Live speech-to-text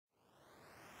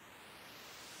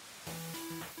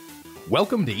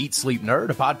Welcome to Eat Sleep Nerd,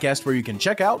 a podcast where you can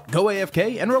check out, go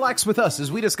AFK, and relax with us as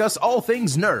we discuss all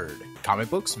things nerd. Comic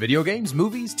books, video games,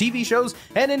 movies, TV shows,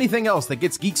 and anything else that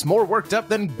gets geeks more worked up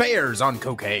than bears on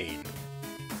cocaine.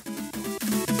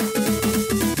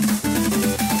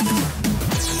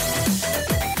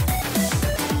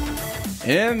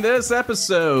 In this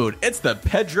episode, it's the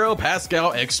Pedro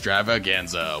Pascal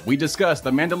Extravaganza. We discuss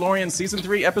The Mandalorian Season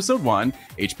 3, Episode 1,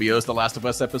 HBO's The Last of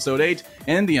Us Episode 8,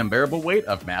 and the unbearable weight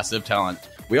of massive talent.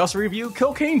 We also review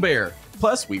Cocaine Bear.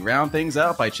 Plus, we round things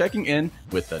out by checking in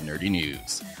with the nerdy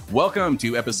news. Welcome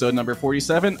to episode number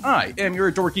 47. I am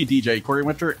your dorky DJ, Corey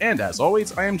Winter, and as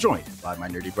always, I am joined by my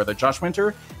nerdy brother, Josh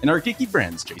Winter, and our geeky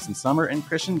friends, Jason Summer and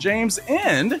Christian James,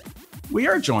 and we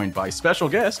are joined by special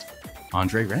guest,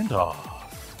 Andre Randolph.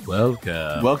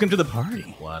 Welcome to the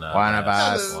party. One of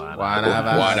us.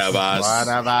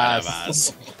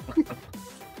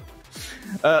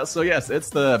 So yes,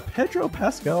 it's the Pedro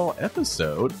Pascal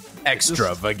episode.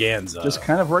 Extravaganza. Just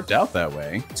kind of worked out that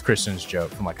way. It's Christian's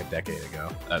joke from like a decade ago.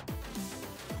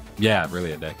 Yeah,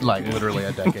 really a decade. Like literally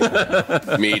a decade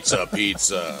ago.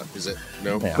 Pizza. Is it?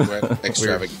 No? Yeah.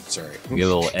 Extravagant. Sorry. Get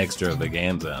a little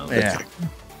extravaganza. Yeah.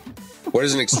 What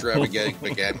is an extravagant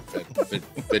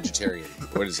vegetarian?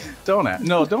 What is it? Don't ask.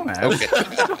 No, don't ask. Okay.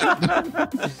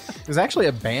 It was actually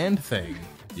a band thing.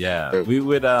 Yeah, we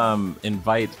would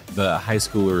invite the high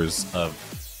schoolers of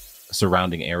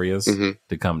surrounding areas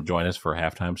to come join us for a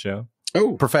halftime show.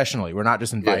 Oh, Professionally. We're not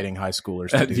just inviting high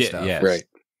schoolers to do stuff. Yeah, right.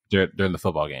 During the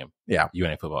football game. Yeah.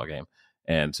 UNA football game.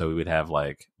 And so we'd have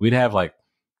like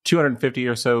 250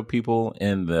 or so people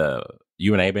in the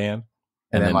UNA band.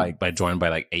 And then joined by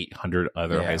like 800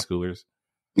 other high schoolers.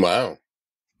 Wow.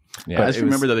 Yeah, I just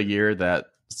remember the year that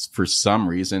for some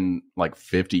reason like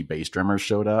 50 bass drummers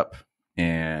showed up,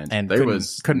 and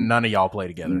couldn't none of y'all play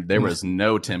together. There was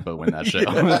no tempo in that show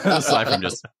aside from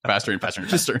just faster and faster and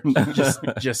faster.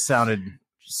 just sounded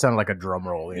like a drum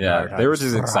roll. The Yeah, entire time. they were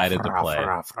just excited to play.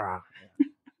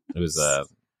 It was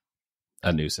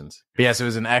a nuisance. But yes, it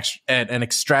was an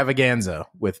extravaganza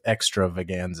with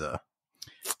extravaganza.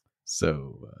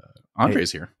 So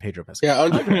Andre's here. Pedro Pascal. Yeah,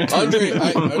 Andre,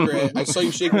 I saw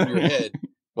you shaking your head.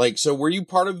 Like, so were you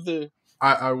part of the...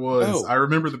 I was. Oh. I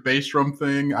remember the bass drum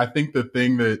thing. I think the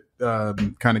thing that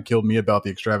kind of killed me about the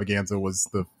extravaganza was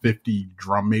the 50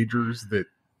 drum majors that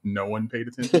no one paid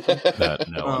attention to.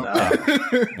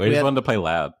 We just wanted to play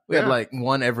loud. We had like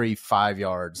one every 5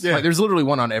 yards. Yeah. Like, there's literally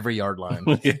one on every yard line.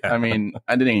 I mean,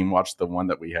 I didn't even watch the one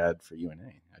that we had for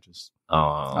UNA.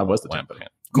 I was the tempo.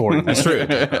 Corey. That's true.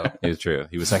 It was true.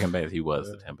 He was second base. He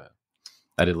was the tempo.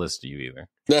 I didn't listen to you either.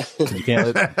 You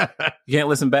can't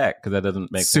listen back because that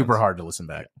doesn't make super sense. hard to listen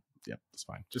back. Yeah, that's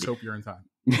fine. Just hope you're in time.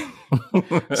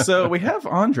 So we have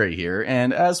Andre here,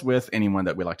 and as with anyone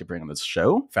that we like to bring on this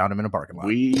show, Found him in a parking lot.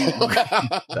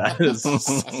 that is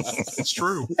It's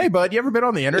true. Hey, bud, you ever been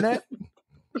on the internet?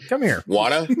 Come here.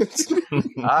 Wanna?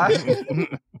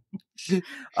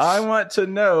 I want to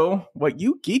know what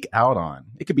you geek out on.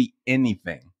 It could be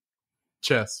anything.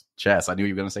 Chess. Chess. I knew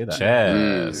you were going to say that.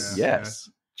 Chess. Yeah. Yes.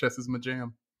 Chess is my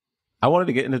jam. I wanted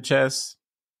to get into chess,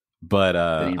 but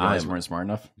Did you realize you weren't smart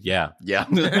enough? yeah. Yeah.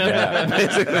 Yeah,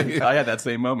 basically. I had that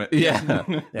same moment. Yeah.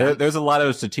 There's a lot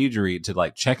of strategery to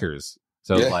like checkers.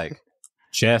 So Yeah. like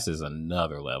chess is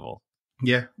another level.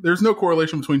 Yeah. There's no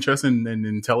correlation between chess and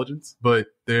intelligence, but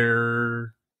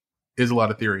there is a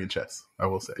lot of theory in chess, I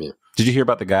will say. Yeah. Did you hear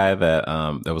about the guy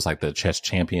that was like the chess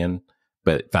champion,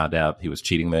 but found out he was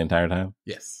cheating the entire time?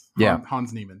 Yes. Yeah.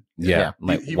 Hans Niemann. Yeah.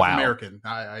 Like, He was wow. American.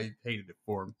 I hated it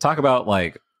for him. Talk about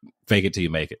like fake it till you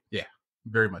make it.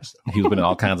 Very much so. He was winning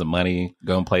all kinds of money,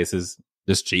 going places,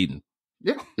 just cheating.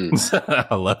 Yeah.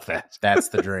 I love that. That's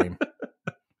the dream.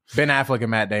 Ben Affleck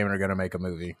and Matt Damon are going to make a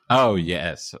movie. Oh,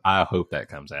 yes. I hope that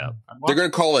comes out. They're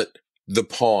going to call it The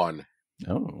Pawn.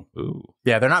 Oh. Ooh.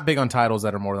 Yeah, they're not big on titles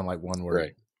that are more than like one word.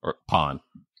 Right. Or pawn.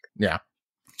 Yeah.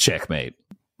 Checkmate.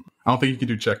 I don't think you can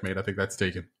do checkmate. I think that's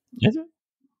taken. Is it?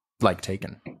 Like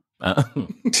Taken. What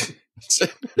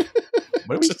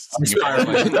are we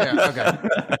Yeah,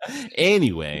 okay.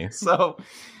 Anyway. So,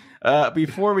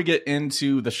 before we get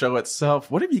into the show itself,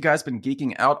 what have you guys been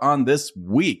geeking out on this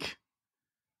week?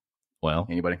 Well,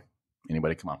 Anybody?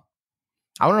 Come on.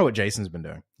 I want to know what Jason's been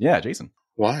doing. Yeah, Jason.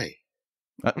 Why?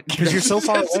 Because you're so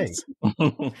far away.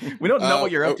 We don't know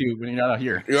what you're up to when you're not out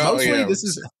here. Oh, Mostly, yeah. this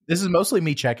is mostly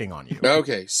me checking on you.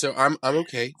 Okay, so I'm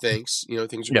okay. Thanks.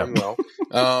 Things are going well.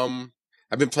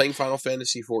 I've been playing Final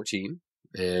Fantasy 14,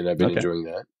 and I've been enjoying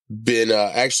that.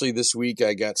 Actually this week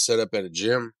I got set up at a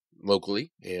gym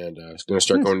locally, and I was going to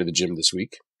start going to the gym this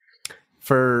week.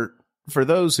 For for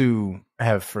those who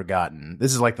have forgotten,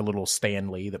 this is like the little Stan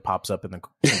Lee that pops up in the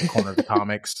corner of the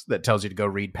comics that tells you to go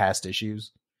read past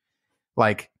issues.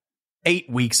 Like 8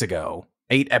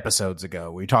 episodes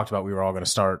ago, we talked about we were all going to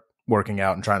start working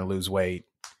out and trying to lose weight.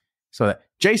 So that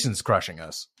Jason's crushing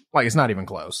us. Like, it's not even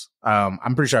close.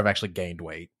 I'm pretty sure I've actually gained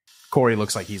weight. Corey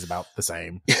looks like he's about the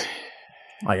same.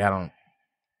 Like, I don't.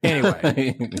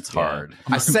 Anyway, it's hard.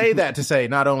 I say that to say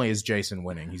not only is Jason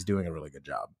winning, he's doing a really good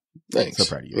job. Thanks. So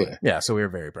proud of you. Yeah, so we were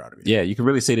very proud of you. Yeah, you can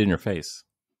really see it in your face.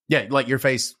 Yeah, like your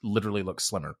face literally looks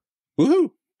slimmer.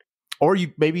 Woohoo! Or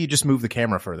maybe you just move the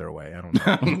camera further away. I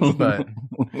don't know. But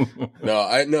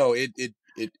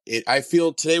I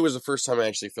feel today was the first time I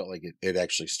actually felt like it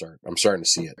actually started. I'm starting to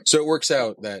see it. So it works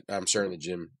out that I'm starting the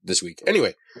gym this week.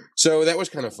 Anyway, so that was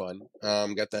kind of fun.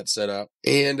 Got that set up.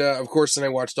 And of course, then I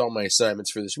watched all my assignments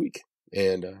for this week.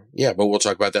 And but we'll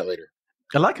talk about that later.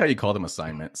 I like how you call them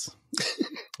assignments.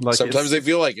 like Sometimes they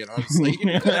feel like it, honestly.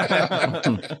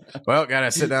 Well,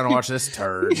 gotta sit down and watch this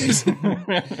turd.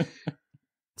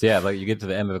 So yeah, like you get to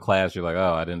the end of the class, you're like,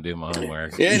 oh, I didn't do my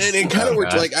homework. Yeah, and it kind of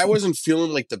worked. Like, I wasn't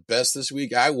feeling like the best this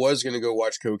week. I was going to go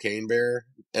watch Cocaine Bear,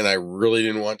 and I really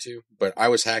didn't want to, but I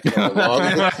was hacking all along.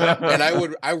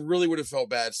 And I really would have felt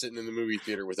bad sitting in the movie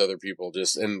theater with other people.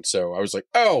 And so I was like,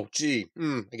 oh, gee,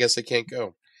 I guess I can't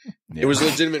go. Yeah. It was a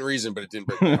legitimate reason, but it didn't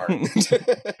break my heart.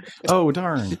 Oh,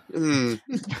 darn.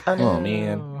 Oh,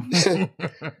 man.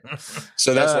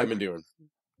 So that's what I've been doing.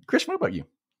 Chris, what about you?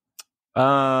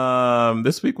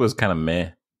 This week was kind of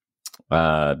meh.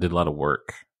 Did a lot of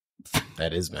work.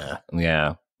 That is meh.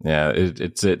 Yeah.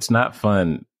 It's not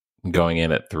fun going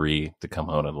in at 3 to come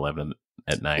home at 11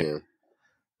 at night. Yeah.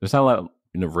 There's not a lot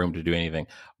of room to do anything,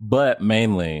 but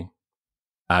mainly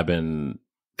I've been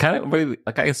kind of really,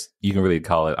 like, I guess you can really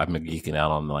call it, I've been geeking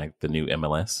out on like the new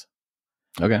MLS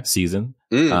season,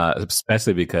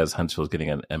 especially because Huntsville's getting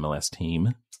an MLS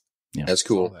team. Yeah, that's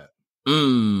cool.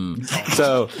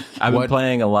 So I've been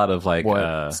playing a lot of like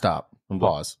stop,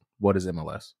 pause. What is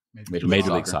MLS?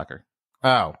 Major League Soccer.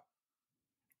 Oh.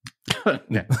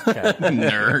 Yeah.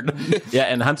 Nerd. Yeah,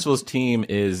 and Huntsville's team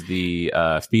is the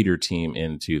feeder team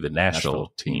into the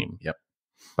national team. Yep.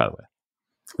 By the way,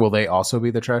 will they also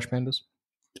be the Trash Pandas?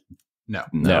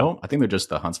 No. I think they're just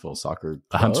the Huntsville Soccer Club.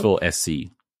 The Huntsville SC.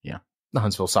 Yeah. The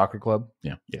Huntsville Soccer Club.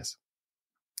 Yeah. Yes.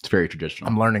 It's very traditional.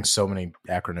 I'm learning so many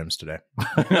acronyms today.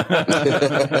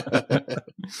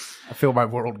 I feel my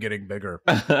world getting bigger,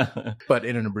 but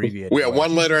in an abbreviated way.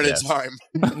 One letter at a time.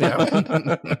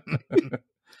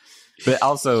 But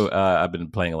also, I've been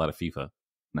playing a lot of FIFA.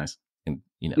 Nice. And,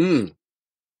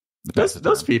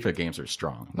 those FIFA games are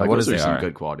strong. Like, what those are some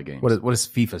good quality games. What does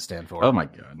FIFA stand for? Oh, my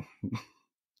God.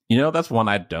 That's one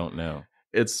I don't know.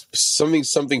 It's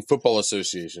something football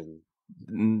association.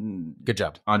 Good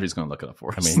job. Andre's going to look it up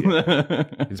for us. I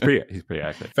mean, he's pretty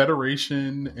active.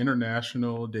 Federation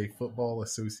International de Football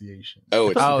Association.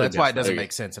 Oh, that's why it doesn't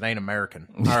make sense. It ain't American.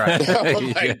 All right.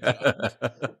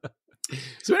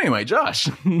 So anyway, Josh,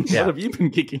 what have you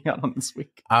been geeking out on this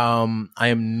week? I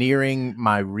am nearing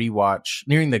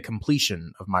the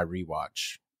completion of my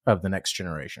rewatch of The Next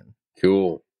Generation.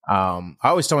 Cool. I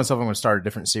always tell myself I'm going to start a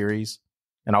different series,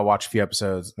 and I'll watch a few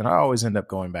episodes, and I always end up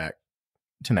going back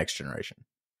to Next Generation.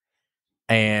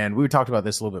 And we talked about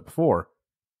this a little bit before,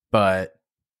 but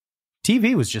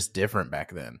TV was just different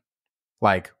back then.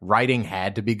 Like, writing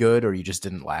had to be good or you just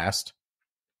didn't last.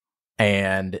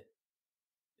 And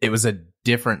it was a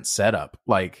different setup.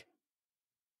 Like,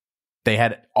 they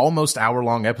had almost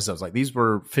hour-long episodes. Like, these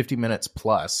were 50 minutes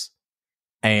plus,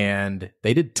 and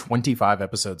they did 25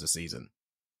 episodes a season.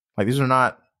 Like, these are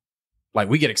not, like,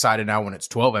 we get excited now when it's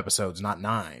 12 episodes, not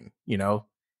 9,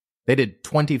 They did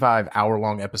 25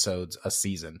 hour-long episodes a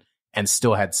season and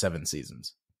still had 7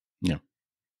 seasons. Yeah.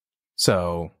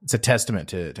 So it's a testament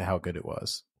to how good it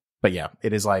was. But yeah,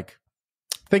 it is like,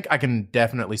 I think I can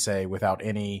definitely say without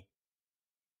any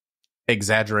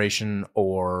exaggeration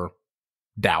or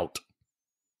doubt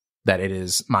that it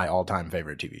is my all-time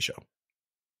favorite TV show.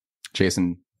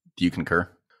 Jason, do you concur?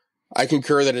 I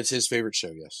concur that it's his favorite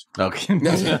show, yes. Okay.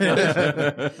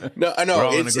 No, I know.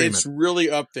 It's really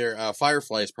up there.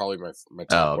 Firefly is probably my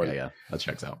top one. Yeah. That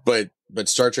checks out. But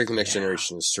Star Trek The Next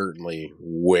Generation is certainly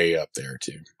way up there,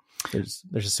 too. There's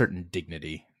a certain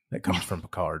dignity that comes from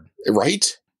Picard.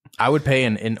 Right? I would pay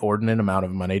an inordinate amount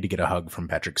of money to get a hug from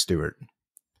Patrick Stewart.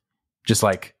 Just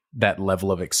like that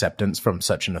level of acceptance from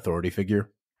such an authority figure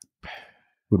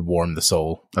would warm the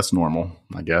soul. That's normal,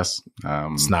 I guess.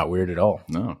 It's not weird at all.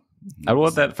 No. I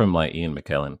want that from like Ian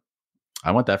McKellen.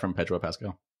 I want that from Pedro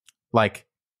Pascal. Like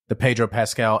the Pedro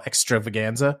Pascal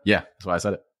extravaganza? Yeah, that's why I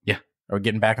said it. Yeah. Are we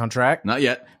getting back on track? Not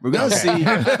yet. We're going to see.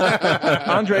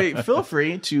 Andre, feel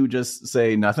free to just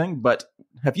say nothing, but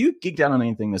have you geeked out on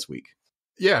anything this week?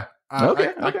 Yeah.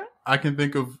 Okay. I can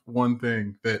think of one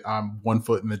thing that I'm 1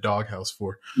 foot in the doghouse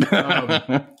for.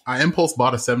 I impulse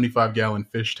bought a 75-gallon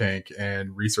fish tank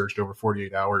and researched over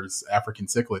 48 hours African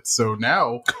cichlids. So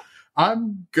now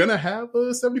I'm going to have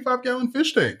a 75-gallon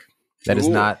fish tank. That is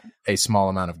not a small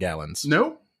amount of gallons.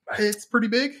 No, it's pretty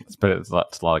big. It's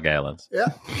a lot of gallons. Yeah.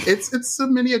 It's a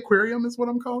mini aquarium is what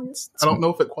I'm calling it. I don't know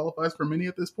if it qualifies for mini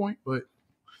at this point, but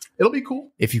it'll be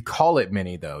cool. If you call it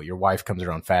mini, though, your wife comes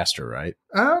around faster, right?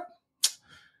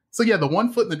 So yeah, the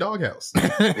 1 foot in the doghouse.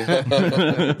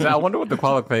 So I wonder what the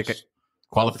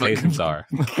qualifications are.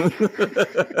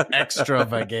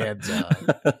 Extravaganza.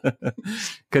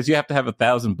 Because you have to have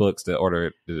 1,000 books to order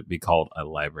it to be called a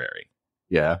library.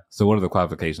 Yeah. So what are the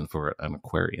qualifications for an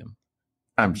aquarium?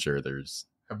 I'm sure there's...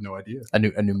 I have no idea. A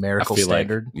numerical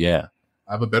standard? Yeah.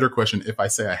 I have a better question. If I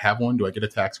say I have one, do I get a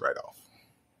tax write-off?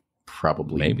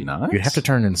 Probably Maybe not. You'd have to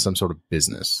turn into some sort of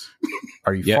business.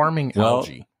 Are you farming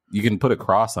algae? You can put a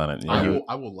cross on it.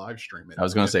 I will live stream it. I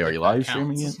was going to say, are you live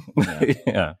streaming it? Yeah.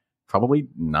 Yeah. Probably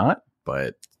not,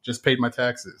 but... Just paid my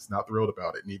taxes. Not thrilled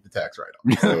about it. Need the tax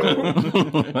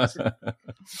write-off.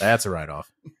 That's a write-off.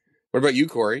 What about you,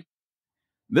 Corey?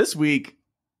 This week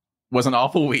was an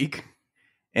awful week,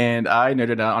 and I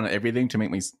nerded out on everything to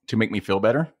make me feel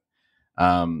better.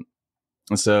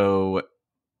 So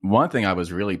one thing I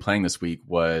was really playing this week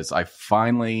was I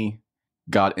finally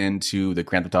got into the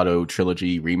Grand Theft Auto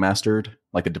trilogy remastered,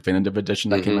 like the definitive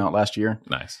edition that came out last year.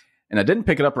 Nice. And I didn't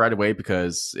pick it up right away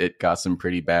because it got some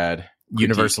pretty bad critique.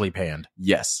 Universally panned.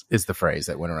 Yes. Is the phrase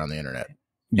that went around the internet.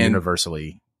 And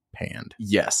Universally panned.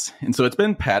 Yes. And so it's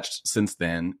been patched since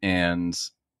then. And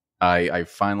I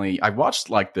watched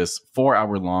like this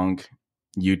 4-hour long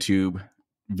YouTube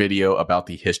video about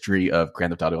the history of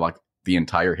Grand Theft Auto, like the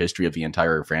entire history of the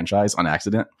entire franchise on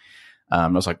accident. I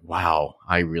was like, wow,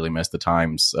 I really missed the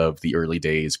times of the early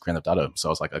days Grand Theft Auto. So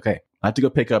I was like, okay, I have to go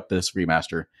pick up this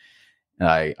remaster. And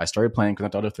I started playing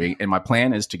Grand Theft Auto 3, and my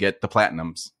plan is to get the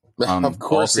platinums on Of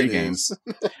course all 3 it games. is.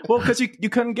 Well, because you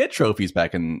couldn't get trophies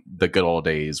back in the good old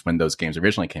days when those games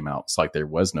originally came out. It's like there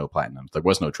was no platinums, there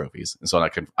was no trophies, and so I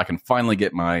can finally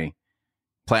get my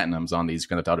platinums on these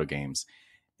Grand Theft Auto games.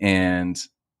 And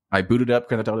I booted up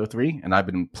Grand Theft Auto 3, and I've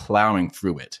been plowing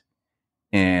through it,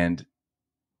 and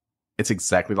it's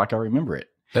exactly like I remember it.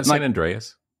 That's San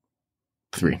Andreas.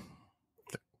 3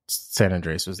 San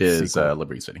Andreas was the sequel.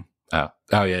 Liberty City.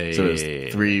 Oh yeah. So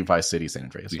it's 3 Vice City, San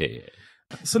Andreas. Yeah.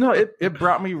 So no, it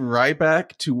brought me right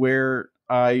back to where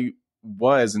I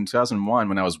was in 2001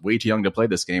 when I was way too young to play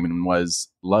this game and was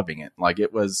loving it. Like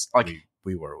it was like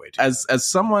we were way too as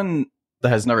someone that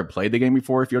has never played the game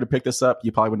before, if you were to pick this up,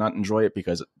 you probably would not enjoy it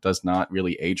because it does not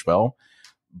really age well.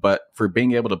 But for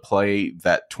being able to play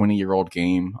that 20-year-old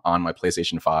game on my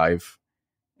PlayStation 5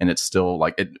 and it's still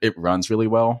like it runs really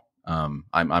well.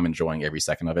 I'm enjoying every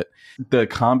second of it. The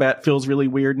combat feels really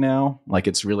weird now. Like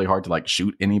it's really hard to like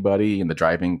shoot anybody, and the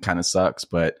driving kind of sucks.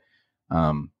 But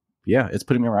yeah, it's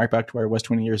putting me right back to where I was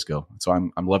 20 years ago. So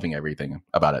I'm loving everything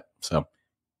about it. So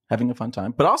having a fun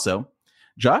time. But also,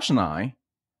 Josh and I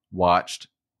watched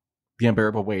The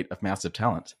Unbearable Weight of Massive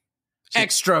Talent.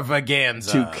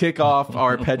 Extravaganza to kick off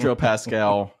our Pedro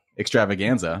Pascal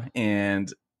extravaganza,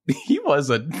 and he was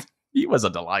a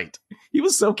delight. He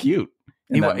was so cute.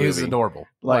 He was adorable.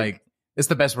 Like it's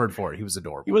the best word for it. He was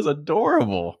adorable. He was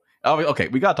adorable. Okay,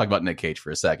 we got to talk about Nick Cage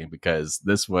for a second because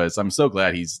I'm so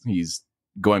glad he's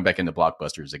going back into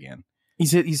blockbusters again.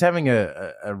 He's having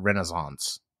a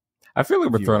renaissance. I feel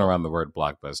like we're throwing around the word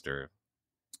blockbuster.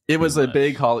 It was a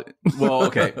big well,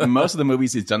 okay. Most of the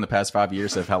movies he's done the past 5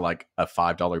 years have had like a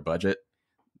 $5 budget.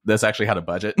 This actually had a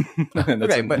budget.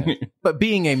 Okay, but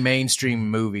being a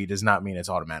mainstream movie does not mean it's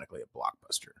automatically a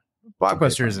blockbuster.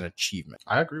 Blockbuster is an achievement.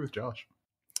 I agree with Josh.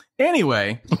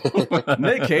 Anyway,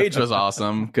 Nick Cage was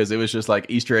awesome because it was just like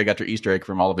Easter egg after Easter egg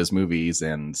from all of his movies,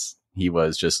 and he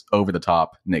was just over the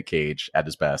top Nick Cage at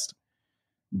his best.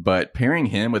 But pairing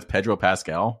him with Pedro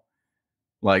Pascal,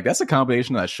 like that's a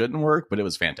combination that shouldn't work, but it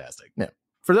was fantastic. Yeah.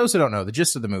 For those who don't know, the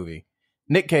gist of the movie,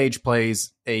 Nick Cage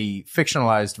plays a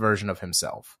fictionalized version of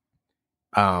himself.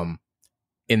 In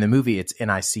the movie, it's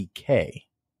Nick,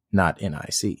 not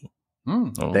Nic.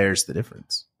 Oh. There's the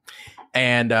difference.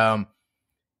 And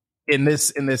in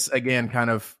this again kind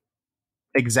of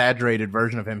exaggerated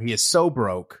version of him, he is so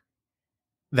broke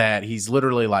that he's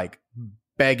literally like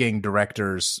begging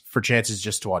directors for chances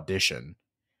just to audition.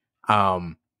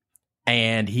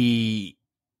 And he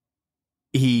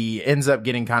ends up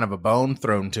getting kind of a bone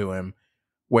thrown to him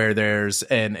where there's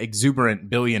an exuberant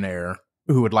billionaire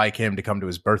who would like him to come to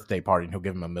his birthday party, and he'll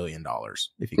give him $1 million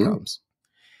if he comes.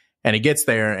 And he gets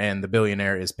there, and the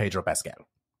billionaire is Pedro Pascal.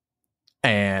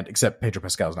 And except Pedro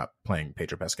Pascal's not playing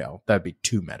Pedro Pascal. That'd be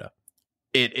too meta.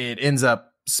 It ends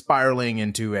up spiraling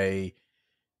into a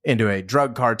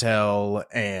drug cartel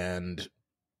and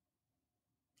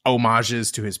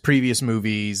homages to his previous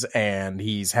movies, and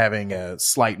he's having a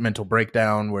slight mental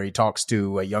breakdown where he talks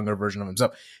to a younger version of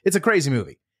himself. It's a crazy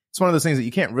movie. It's one of those things that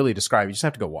you can't really describe. You just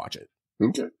have to go watch it.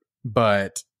 Okay.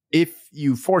 But if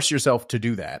you force yourself to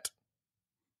do that,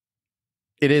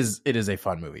 it is a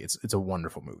fun movie. It's a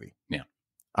wonderful movie. Yeah.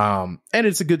 And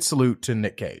it's a good salute to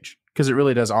Nick Cage because it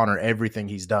really does honor everything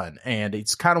he's done. And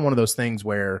it's kind of one of those things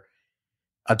where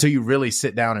until you really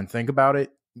sit down and think about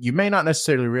it, you may not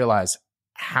necessarily realize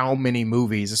how many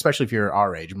movies, especially if you're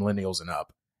our age, millennials and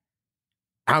up,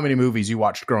 how many movies you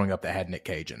watched growing up that had Nick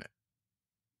Cage in it.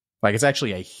 Like, it's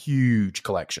actually a huge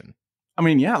collection. I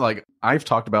mean, yeah, like I've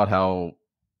talked about how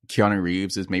Keanu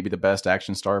Reeves is maybe the best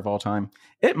action star of all time.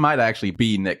 It might actually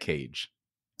be Nick Cage.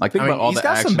 Like, think about all the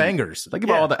action. He's got some bangers. Think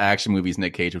about all the action movies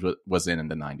Nick Cage was in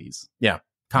the 90s. Yeah.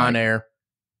 Con Air.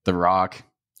 The Rock.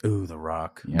 Ooh, The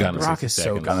Rock. Yeah, The Rock is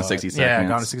so good. Gone in 60 Seconds. Yeah,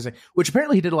 Gone in 60 Seconds. Which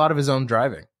apparently he did a lot of his own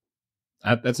driving.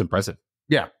 That's impressive.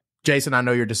 Yeah. Jason, I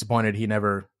know you're disappointed he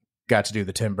never got to do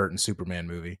the Tim Burton Superman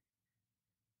movie.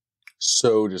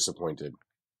 So disappointed.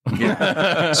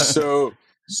 Yeah. So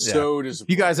disappointed.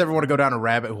 You guys ever want to go down a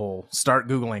rabbit hole, start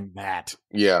Googling that.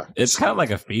 Yeah. It's kind of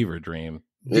like a fever dream.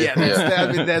 Yeah,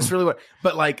 that's really what.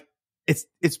 But like, it's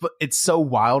so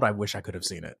wild. I wish I could have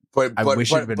seen it. I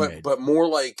wish it had been made. But more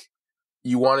like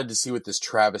you wanted to see what this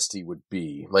travesty would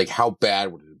be. Like, how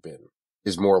bad would it have been?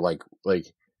 Is more like.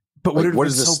 But would it have what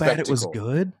been is the so bad it was spectacle?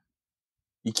 good?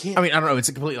 You can't. I mean, I don't know. It's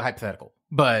a completely hypothetical.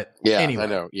 But Yeah, anyway, I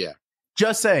know. Yeah.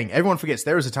 Just saying, everyone forgets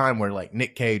there was a time where like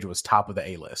Nick Cage was top of the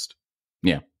A-list.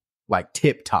 Yeah. Like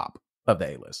tip top of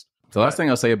the A-list. The last thing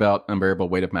I'll say about Unbearable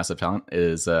Weight of Massive Talent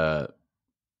is,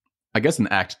 I guess in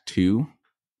Act 2,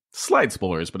 slight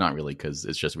spoilers, but not really because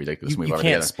it's just a ridiculous movie. You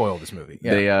can't spoil this movie.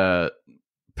 Yeah. They,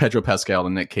 Pedro Pascal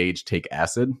and Nick Cage take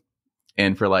acid,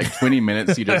 and for like 20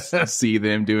 minutes, you just see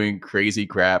them doing crazy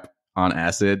crap on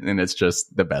acid, and it's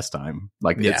just the best time.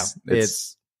 Like, it's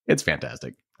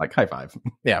fantastic. Like, high five.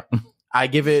 Yeah. I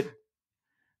give it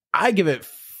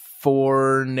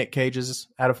 4 Nick Cages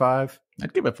out of 5.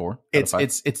 I'd give it 4.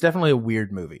 It's definitely a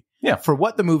weird movie. Yeah. For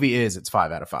what the movie is, it's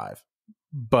 5 out of 5.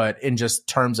 But in just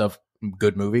terms of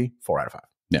good movie, 4 out of 5.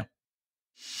 Yeah.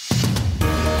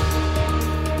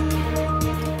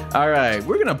 All right,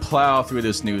 we're gonna plow through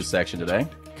this news section today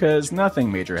because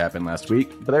nothing major happened last week,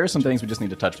 but there are some things we just need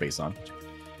to touch base on.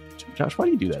 Josh, why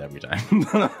do you do that every time?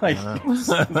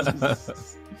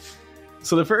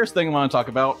 So the first thing I want to talk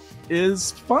about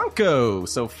is Funko.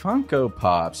 So Funko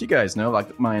Pops. You guys know,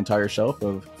 like, my entire shelf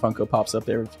of Funko Pops up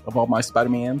there of all my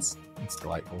Spider-Mans. It's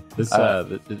delightful. This,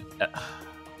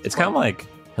 it's kind of like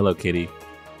Hello Kitty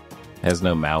has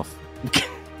no mouth.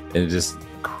 And it just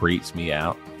creeps me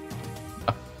out.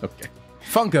 Okay.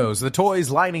 Funkos, the toys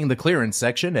lining the clearance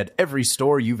section at every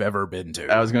store you've ever been to.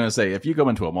 I was going to say, if you go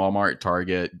into a Walmart,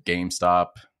 Target, GameStop,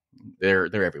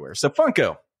 they're everywhere. So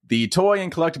Funko, the toy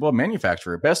and collectible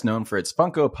manufacturer best known for its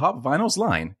Funko Pop Vinyls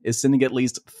line, is sending at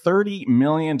least $30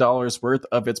 million worth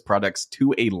of its products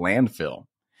to a landfill.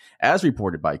 As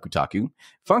reported by Kotaku,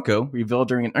 Funko revealed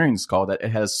during an earnings call that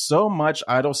it has so much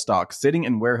idle stock sitting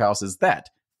in warehouses that,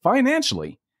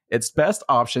 financially, its best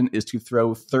option is to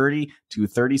throw $30 to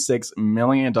 $36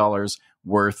 million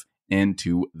worth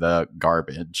into the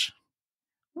garbage.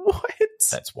 What?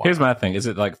 That's wild. Here's my thing. Is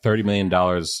it like $30 million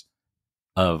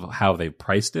of how they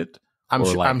priced it? I'm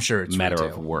or sure it's matter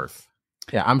retail. of worth.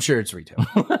 Yeah, I'm sure it's retail.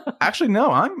 Actually,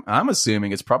 no, I'm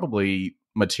assuming it's probably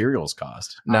materials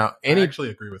cost. Now, I actually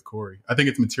agree with Corey. I think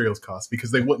it's materials cost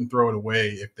because they wouldn't throw it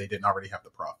away if they didn't already have the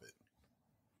profit.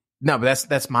 No, but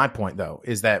that's my point, though,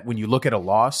 is that when you look at a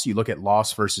loss, you look at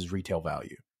loss versus retail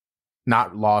value,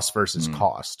 not loss versus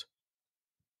cost.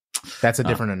 That's a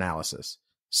different analysis.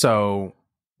 So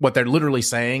what they're literally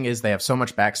saying is they have so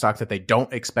much backstock that they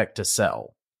don't expect to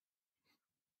sell.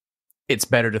 It's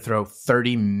better to throw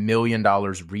 $30 million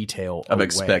retail Of away.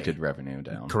 expected revenue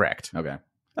down. Correct. Okay.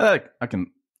 I can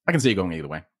see it going either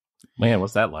way. Man,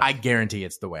 what's that like? I guarantee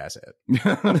it's the way I say it.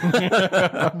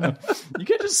 You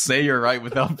can't just say you're right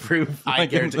without proof. I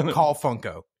guarantee. Call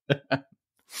Funko.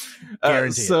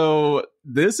 Guarantee so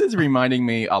this is reminding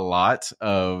me a lot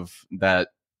of that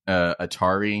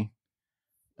Atari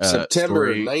September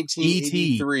story.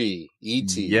 1983.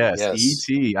 E.T. Yes,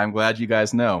 E.T. I'm glad you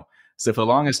guys know. So for the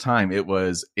longest time, it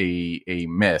was a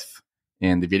myth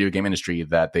in the video game industry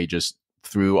that they just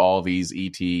threw all these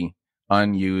E.T.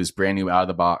 unused, brand new, out of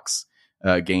the box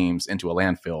games into a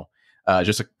landfill.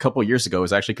 Just a couple of years ago, it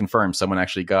was actually confirmed. Someone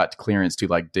actually got clearance to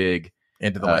like dig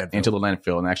into the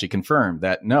landfill and actually confirmed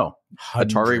that no,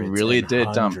 Atari really did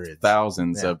dump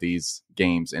thousands of these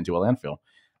games into a landfill.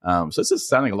 So this is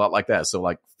sounding a lot like that. So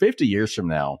like 50 years from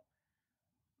now,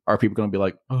 are people going to be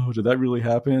like, oh, did that really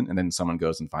happen? And then someone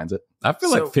goes and finds it. I feel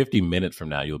like 50 minutes from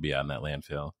now, you'll be out in that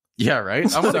landfill. Yeah, right?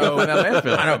 I want to go in that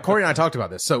landfill. I know. Corey and I talked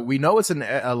about this. So we know it's a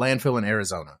landfill in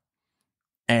Arizona.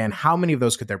 And how many of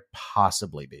those could there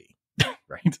possibly be?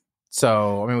 Right.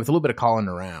 So, I mean, with a little bit of calling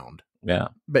around, yeah, I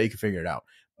bet you could figure it out.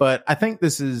 But I think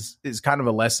this is kind of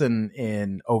a lesson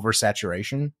in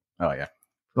oversaturation. Oh, yeah.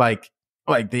 Like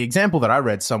the example that I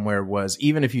read somewhere was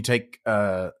even if you take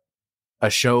a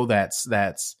show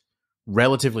that's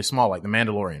relatively small, like The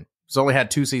Mandalorian. It's only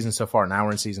had 2 seasons so far. Now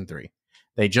we're in season 3.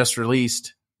 They just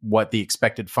released what the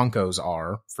expected Funkos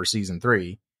are for season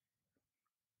 3.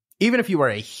 Even if you are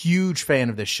a huge fan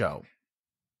of this show,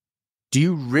 do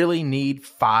you really need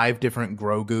 5 different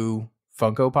Grogu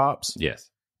Funko Pops? Yes.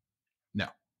 No.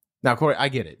 Now, Corey, I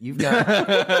get it. You've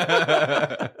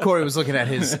got Corey was looking at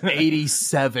his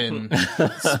 87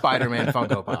 Spider-Man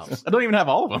Funko Pops. I don't even have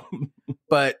all of them.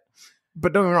 But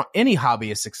don't get me wrong, any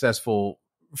hobby is successful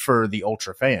for the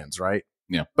ultra fans, right?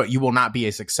 Yeah. But you will not be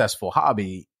a successful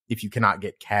hobby if you cannot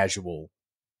get casual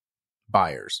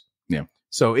buyers. Yeah.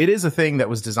 So it is a thing that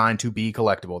was designed to be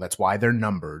collectible. That's why they're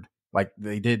numbered. Like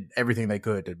they did everything they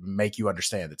could to make you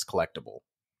understand it's collectible.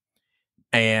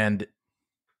 And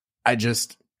I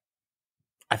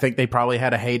think they probably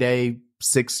had a heyday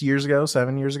 7 years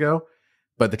ago.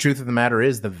 But the truth of the matter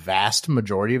is the vast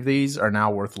majority of these are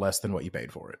now worth less than what you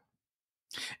paid for it.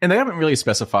 And they haven't really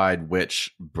specified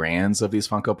which brands of these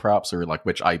Funko Props or like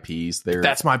which IPs they're.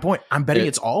 That's my point. I'm betting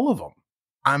it's all of them.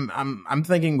 I'm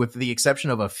thinking with the exception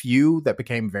of a few that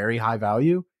became very high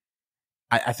value,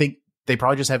 I think they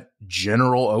probably just have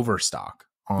general overstock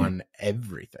on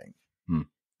everything.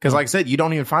 Because like I said, you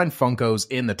don't even find Funkos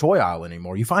in the toy aisle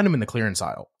anymore. You find them in the clearance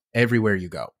aisle everywhere you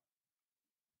go.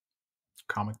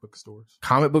 Comic book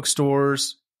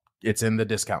stores. It's in the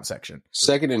discount section.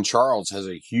 Second and Charles has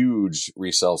a huge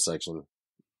resale section.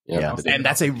 Yeah. And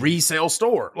that's a resale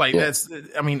store. Like that's,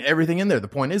 I mean, everything in there. The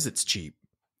point is it's cheap.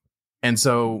 And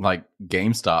so like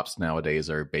GameStops nowadays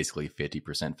are basically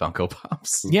 50% Funko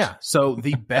Pops. Yeah. So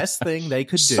the best thing they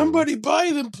could do. Somebody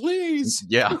buy them, please.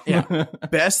 Yeah.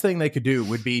 Best thing they could do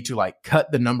would be to like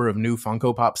cut the number of new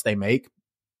Funko Pops they make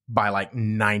by like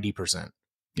 90%.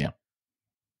 Yeah.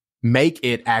 Make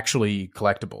it actually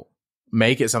collectible.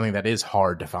 Make it something that is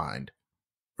hard to find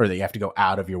or that you have to go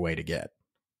out of your way to get.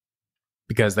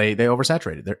 Because they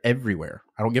oversaturated. They're everywhere.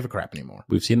 I don't give a crap anymore.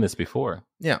 We've seen this before.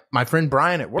 Yeah. My friend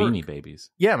Brian at work. Beanie Babies.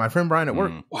 Yeah, my friend Brian at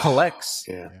work collects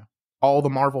all the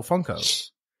Marvel Funkos.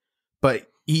 But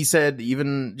he said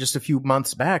even just a few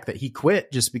months back that he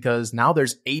quit just because now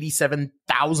there's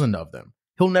 87,000 of them.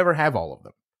 He'll never have all of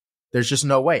them. There's just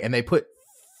no way. And they put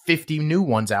 50 new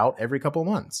ones out every couple of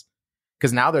months.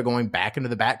 Because now they're going back into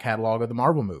the back catalog of the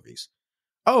Marvel movies.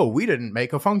 Oh, we didn't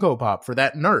make a Funko Pop for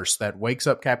that nurse that wakes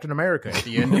up Captain America at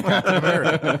the end of Captain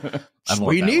America.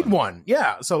 We need one.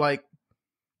 Yeah. So like,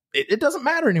 it doesn't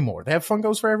matter anymore. They have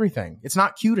Funkos for everything. It's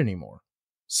not cute anymore.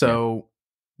 So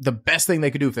the best thing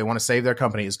they could do if they want to save their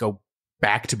company is go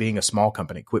back to being a small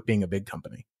company, quit being a big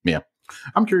company. Yeah.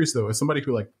 I'm curious though, as somebody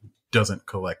who like doesn't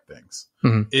collect things,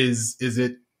 is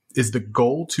the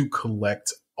goal to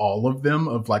collect all of them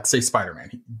of like, say,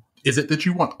 Spider-Man? Is it that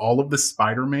you want all of the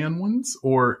Spider-Man ones,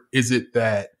 or is it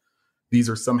that these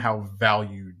are somehow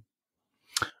valued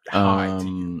high to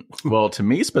you? Well, to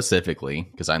me specifically,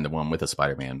 because I'm the one with the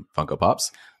Spider-Man Funko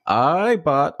Pops, I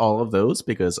bought all of those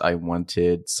because I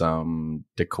wanted some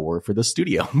decor for the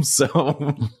studio. So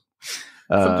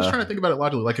I'm just trying to think about it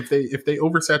logically. Like if they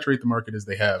oversaturate the market as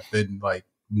they have, then like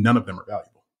none of them are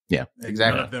valuable. Yeah,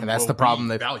 exactly. And that's the problem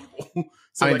valuable.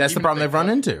 So I mean, that's the problem they've run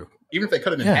into. Even if they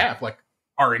cut it in half, like,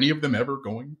 are any of them ever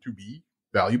going to be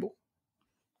valuable?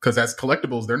 Because as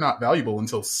collectibles, they're not valuable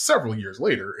until several years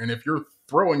later. And if you're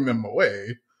throwing them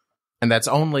away. And that's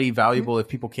only valuable if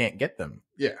people can't get them.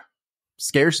 Yeah.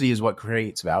 Scarcity is what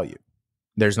creates value.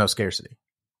 There's no scarcity.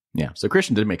 Yeah. So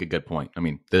Christian did make a good point. I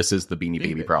mean, this is the Beanie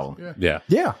Baby problem. Yeah.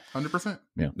 100%.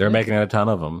 Yeah. They're making a ton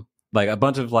of them. Like a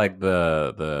bunch of like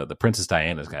the Princess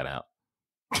Diana's got out.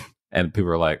 And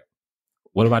people are like,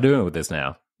 what am I doing with this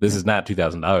now? This is not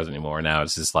 $2,000 anymore. Now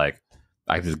it's just like,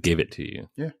 I just give it to you.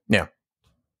 Yeah. Yeah.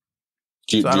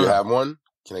 Do you have one?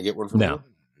 Can I get one from you?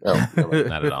 Oh,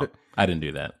 not at all. I didn't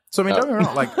do that. So I mean, don't get me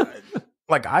wrong.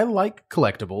 Like I like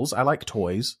collectibles. I like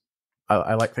toys.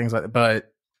 I like things like that.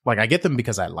 But like I get them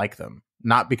because I like them.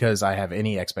 not because I have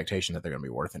any expectation that they're going to be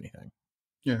worth anything.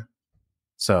 Yeah.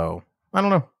 So I don't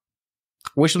know.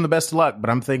 Wish them the best of luck, but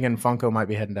I'm thinking Funko might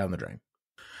be heading down the drain.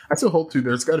 I still hope too.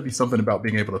 There's got to be something about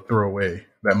being able to throw away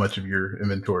that much of your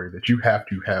inventory that you have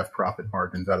to have profit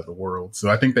margins out of the world. So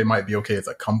I think they might be okay as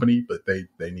a company, but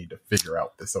they need to figure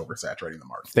out this oversaturating the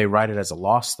market. If they write it as a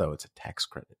loss, though, it's a tax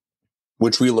credit,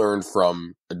 which we learned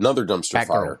from another dumpster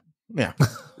fire. Yeah.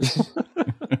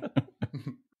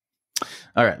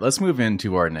 All right, let's move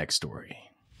into our next story.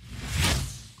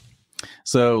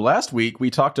 So last week we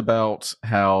talked about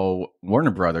how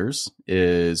Warner Brothers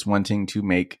is wanting to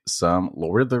make some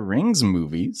Lord of the Rings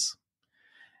movies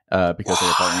because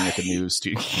they're partnering with the new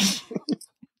studio.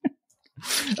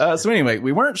 So anyway,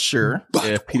 we weren't sure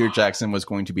if Peter Jackson was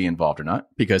going to be involved or not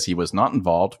because he was not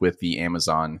involved with the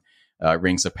Amazon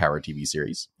Rings of Power TV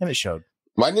series. And it showed.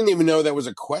 Well, I didn't even know that was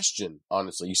a question,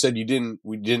 honestly. You said we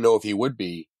didn't know if he would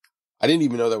be. I didn't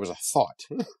even know that was a thought.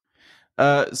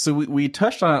 So we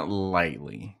touched on it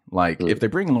lightly. Like, if they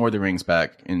bring Lord of the Rings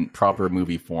back in proper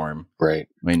movie form, right?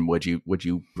 I mean, would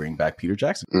you bring back Peter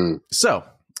Jackson? So,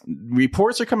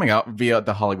 reports are coming out via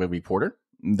The Hollywood Reporter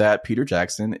that Peter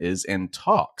Jackson is in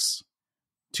talks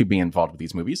to be involved with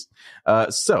these movies.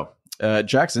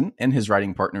 Jackson and his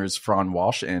writing partners, Fran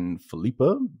Walsh and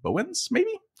Philippa Bowens,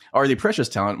 maybe, are the precious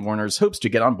talent Warner's hopes to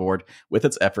get on board with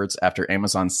its efforts after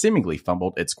Amazon seemingly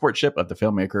fumbled its courtship of the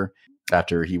filmmaker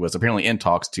after he was apparently in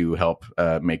talks to help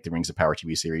make the Rings of Power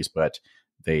TV series, but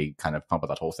they kind of fumbled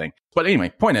that whole thing. But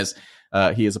anyway, point is,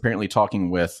 he is apparently talking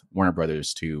with Warner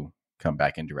Brothers to come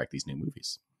back and direct these new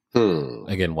movies.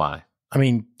 Again, why? I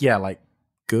mean, yeah, like,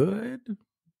 good.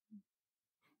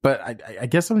 But I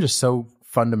guess I'm just so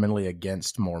fundamentally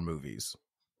against more movies.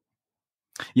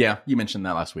 Yeah, you mentioned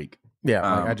that last week.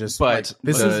 Yeah, this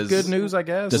is good news, I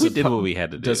guess. We did what we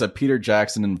had to do. Does a Peter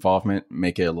Jackson involvement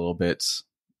make it a little bit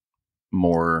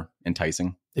more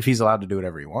enticing? If he's allowed to do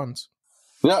whatever he wants.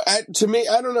 No, to me,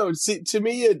 I don't know. To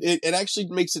me, it actually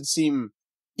makes it seem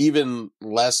even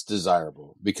less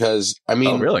desirable because, I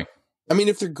mean... Oh, really? I mean,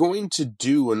 if they're going to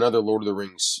do another Lord of the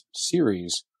Rings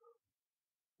series,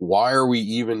 why are we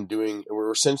even doing...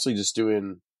 We're essentially just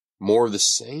doing more of the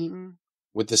same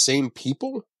with the same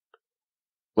people?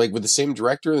 Like with the same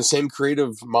director and the same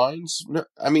creative minds? No,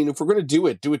 I mean, if we're going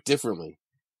to do it differently.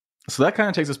 So that kind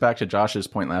of takes us back to Josh's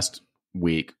point last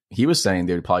week. He was saying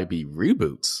there'd probably be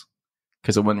reboots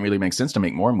because it wouldn't really make sense to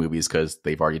make more movies because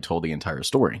they've already told the entire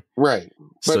story. Right.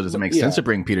 So does it make sense to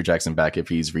bring Peter Jackson back if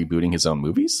he's rebooting his own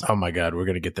movies? Oh my God, we're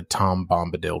going to get the Tom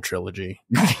Bombadil trilogy.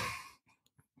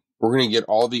 We're going to get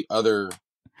all the other...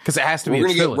 Because it has to be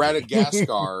We're going to get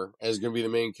Radagast as going to be the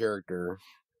main character.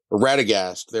 Or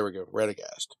Radagast. There we go.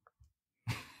 Radagast.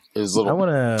 His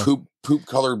little poop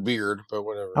colored beard, but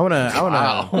whatever. I want a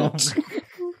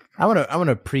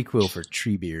prequel for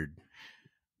Treebeard.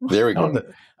 There we go.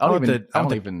 I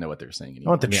don't even know what they're saying anymore.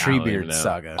 I want the Treebeard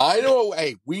saga. I know.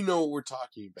 Hey, we know what we're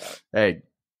talking about. Hey,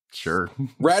 sure.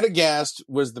 Radagast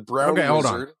was the brown wizard. Hold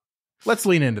on. Let's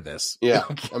lean into this. Yeah.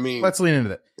 I mean, let's lean into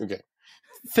that. Okay.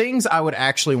 Things I would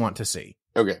actually want to see.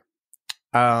 Okay.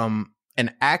 An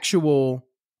actual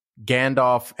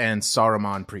Gandalf and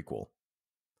Saruman prequel.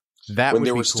 That when would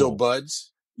they be were cool. still buds.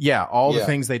 Yeah, all the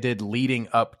things they did leading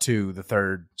up to the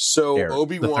third. So era,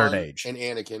 Obi-Wan the third age. and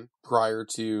Anakin prior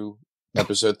to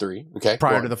Episode 3. Okay,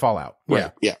 prior to the Fallout.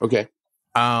 Right. Yeah. Okay.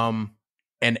 An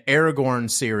Aragorn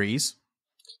series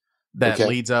that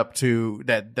leads up to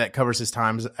that covers his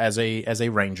times as a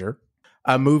ranger.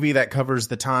 A movie that covers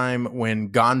the time when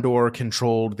Gondor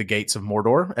controlled the gates of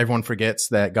Mordor. Everyone forgets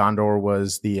that Gondor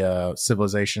was the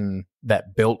civilization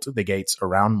that built the gates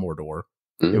around Mordor.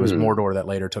 Mm-hmm. It was Mordor that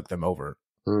later took them over.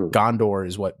 Mm. Gondor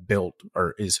is what built,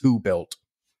 or is who built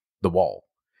the wall.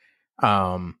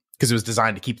 Because it was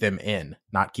designed to keep them in,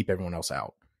 not keep everyone else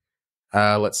out.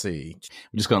 Let's see.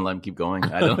 I'm just going to let him keep going.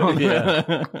 I don't know.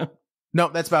 Yeah. No,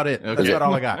 that's about it. Okay. That's about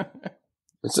all I got.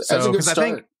 That's a good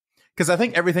start. Because I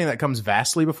think everything that comes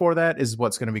vastly before that is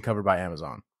what's going to be covered by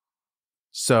Amazon.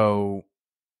 So,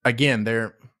 again,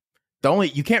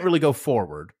 you can't really go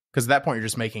forward because at that point you're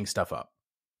just making stuff up.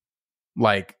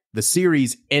 Like the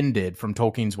series ended from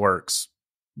Tolkien's works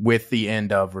with the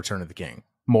end of Return of the King,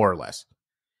 more or less.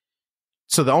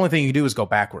 So the only thing you can do is go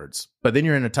backwards, but then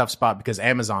you're in a tough spot because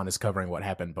Amazon is covering what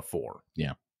happened before.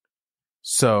 Yeah.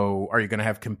 So are you going to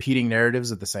have competing narratives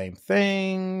of the same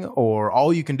thing, or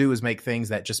all you can do is make things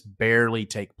that just barely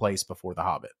take place before The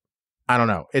Hobbit? I don't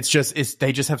know. They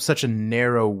just have such a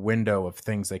narrow window of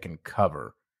things they can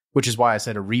cover, which is why I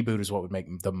said a reboot is what would make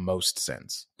the most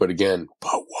sense. But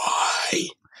why?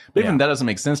 But even that doesn't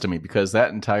make sense to me because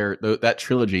that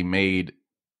trilogy made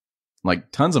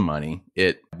like tons of money.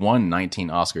 It won 19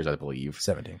 Oscars, I believe.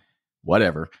 17.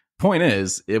 Whatever. Point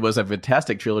is, it was a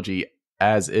fantastic trilogy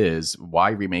as is.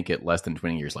 Why remake it less than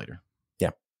 20 years later?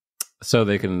 Yeah. So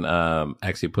they can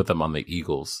actually put them on the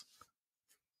Eagles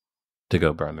to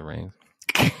go burn the rings.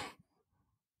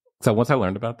 So once I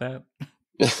learned about that,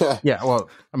 Yeah, well,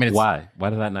 I mean, why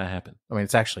did that not happen? I mean,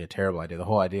 it's actually a terrible idea. The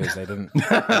whole idea is they didn't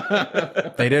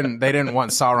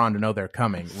want Sauron to know they're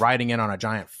coming. Riding in on a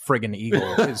giant friggin'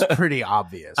 eagle is pretty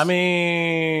obvious. I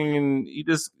mean, you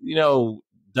just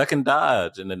duck and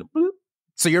dodge, and then bloop.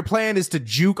 So your plan is to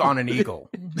juke on an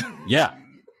eagle. Yeah.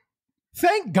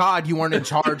 Thank God you weren't in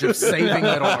charge of saving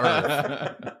Middle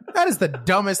Earth. That is the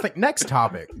dumbest thing. Next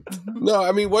topic. No,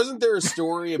 I mean, wasn't there a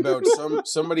story about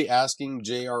somebody asking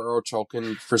J.R.R.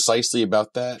 Tolkien precisely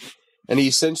about that? And he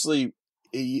essentially,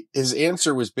 his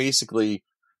answer was basically...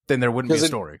 Then there wouldn't be a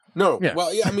story. No. Yeah.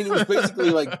 Well, yeah, I mean, it was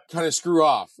basically like, kind of screw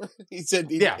off. He said,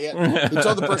 he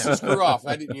told the person to screw off.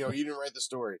 I didn't, you didn't write the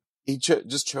story. He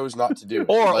just chose not to do it.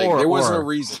 There wasn't a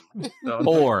reason.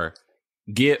 Or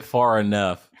get far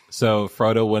enough so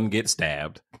Frodo wouldn't get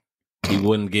stabbed. He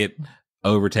wouldn't get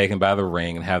overtaken by the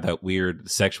ring and have that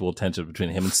weird sexual tension between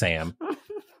him and Sam.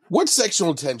 What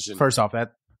sexual tension? First off,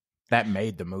 that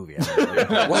made the movie. I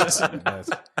mean, What?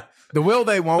 The will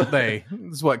they, won't they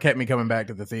is what kept me coming back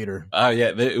to the theater. Oh,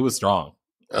 yeah, it was strong.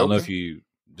 I don't know Okay. if you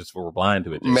just were blind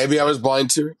to it. Jason. Maybe I was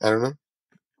blind to it. I don't know.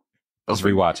 Let's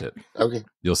rewatch it. Okay.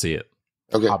 You'll see it.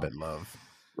 Okay. Hobbit love.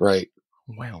 Right.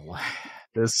 Well,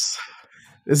 this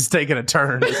is taking a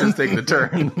turn. This is taking a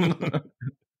turn.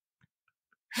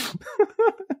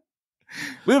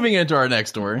 Moving into our next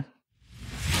story.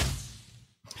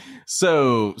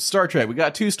 So, Star Trek. We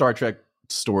got 2 Star Trek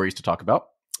stories to talk about.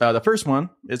 The first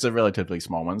one is a relatively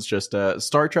small one. It's just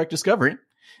Star Trek Discovery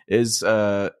is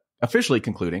officially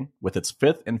concluding with its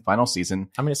 5th and final season.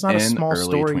 I mean, it's not a small early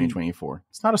story. 2024.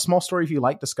 It's not a small story if you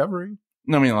like Discovery.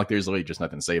 No, I mean, like, there's literally just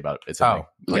nothing to say about it. It's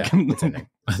ending. It's ending.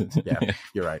 Yeah,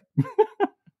 you're right.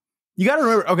 You got to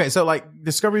remember. Okay, so like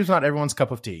Discovery is not everyone's cup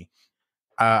of tea.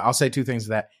 I'll say 2 things to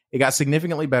that. It got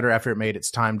significantly better after it made its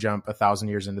time jump 1,000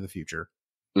 years into the future,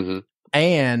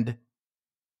 and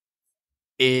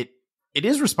it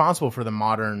is responsible for the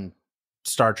modern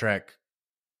Star Trek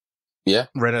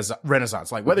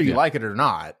renaissance. Like, whether you like it or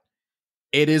not,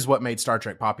 it is what made Star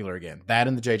Trek popular again. That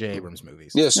and the J.J. Abrams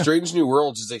movies. Yeah, Strange New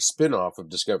Worlds is a spin-off of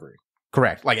Discovery.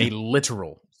 Correct. Like a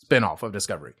literal spin-off of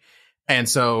Discovery. And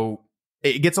so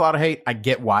it gets a lot of hate. I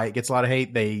get why it gets a lot of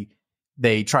hate.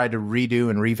 They tried to redo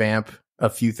and revamp a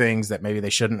few things that maybe they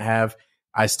shouldn't have.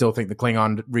 I still think the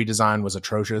Klingon redesign was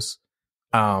atrocious.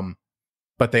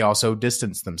 But they also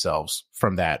distanced themselves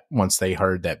from that once they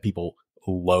heard that people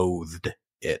loathed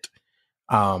it.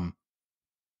 So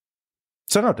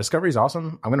no, Discovery's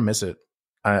awesome. I'm gonna miss it.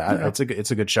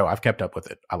 It's a good show. I've kept up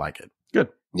with it. I like it. Good.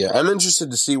 Yeah, I'm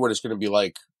interested to see what it's going to be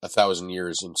like 1,000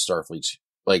 years in Starfleet.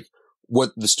 Like,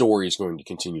 what the story is going to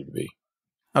continue to be.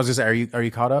 I was gonna say, are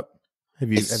you caught up? I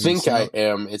think I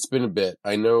am. It's been a bit.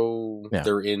 I know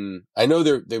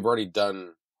they've already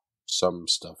done some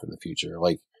stuff in the future.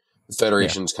 Like, the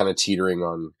Federation's kind of teetering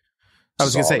on. I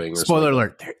was gonna say, spoiler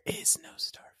alert: there is no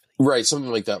Starfleet. Right,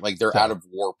 something like that. Like, they're out of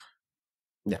warp.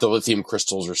 Yeah. The lithium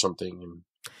crystals or something. And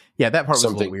yeah, that part was a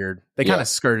little weird. They kind of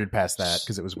skirted past that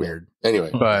because it was weird.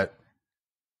 Anyway. But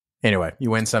anyway,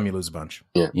 you win some, you lose a bunch.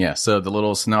 Yeah. So the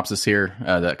little synopsis here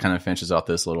that kind of finishes out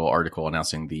this little article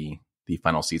announcing the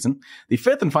final season. The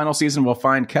 5th and final season will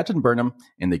find Captain Burnham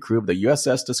and the crew of the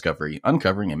USS Discovery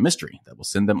uncovering a mystery that will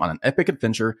send them on an epic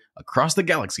adventure across the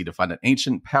galaxy to find an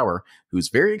ancient power whose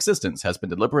very existence has been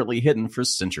deliberately hidden for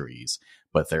centuries.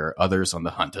 But there are others on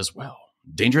the hunt as well.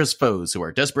 Dangerous foes who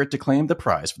are desperate to claim the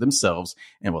prize for themselves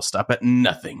and will stop at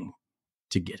nothing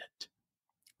to get it.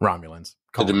 Romulans.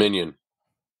 The Dominion.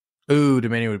 Ooh,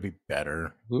 Dominion would be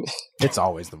better. It's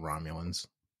always the Romulans.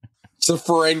 It's a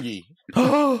Ferengi.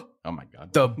 Oh my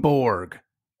god. The Borg.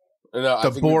 No,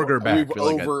 the Borg are back.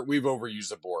 We've overused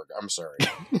the Borg. I'm sorry.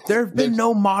 There have been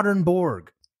no modern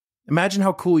Borg. Imagine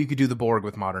how cool you could do the Borg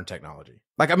with modern technology.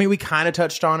 Like, I mean, we kind of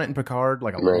touched on it in Picard,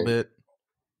 like a little bit.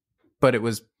 But it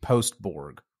was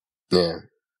post-Borg. Yeah.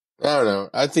 I don't know.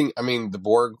 The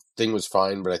Borg thing was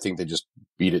fine, but I think they just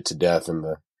beat it to death in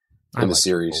the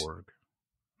series. The Borg.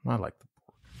 I like the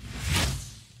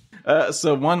Borg.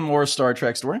 So one more Star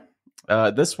Trek story.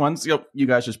 This one's, you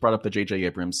guys just brought up the J.J.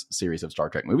 Abrams series of Star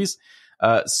Trek movies.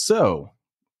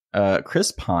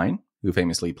 Chris Pine, who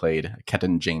famously played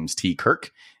Captain James T. Kirk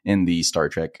in the Star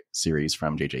Trek series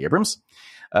from J.J. Abrams,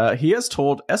 he has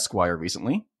told Esquire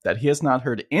recently that he has not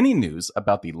heard any news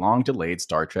about the long-delayed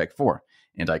Star Trek 4.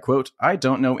 And I quote, "I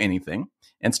don't know anything.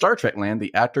 In Star Trek land,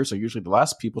 the actors are usually the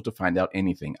last people to find out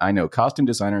anything. I know costume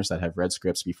designers that have read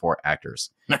scripts before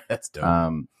actors. That's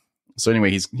dope. So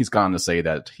anyway, he's gone to say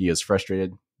that he is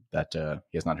frustrated that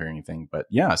he has not heard anything. But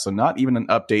yeah, so not even an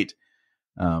update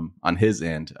on his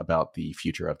end about the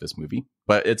future of this movie.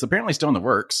 But it's apparently still in the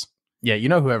works. Yeah, you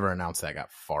know whoever announced that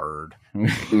got fired.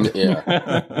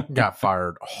 Yeah. Got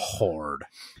fired hard.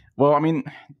 Well, I mean,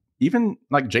 even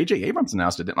like J.J. Abrams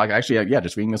announced it. Like, actually, yeah,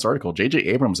 just reading this article, J.J.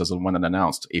 Abrams is the one that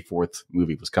announced a fourth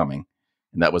movie was coming.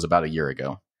 And that was about a year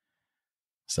ago.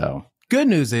 So good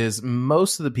news is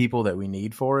most of the people that we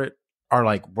need for it are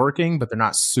like working, but they're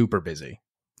not super busy.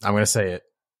 I'm going to say it.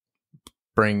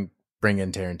 Bring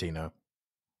in Tarantino.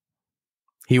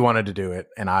 He wanted to do it,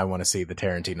 and I want to see the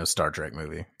Tarantino Star Trek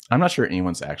movie. I'm not sure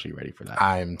anyone's actually ready for that.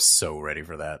 I'm so ready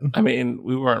for that. I mean,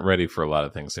 we weren't ready for a lot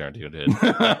of things Tarantino did.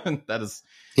 That is,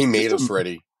 He made us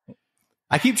ready.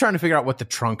 I keep trying to figure out what the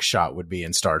trunk shot would be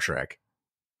in Star Trek.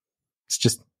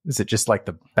 Is it just like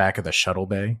the back of the shuttle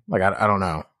bay? Like, I don't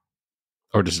know.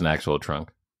 Or just an actual trunk.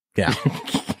 Yeah.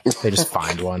 They just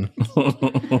find one.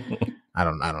 I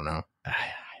don't know. I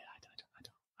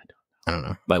don't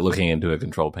know. Like looking into a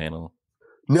control panel.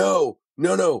 No.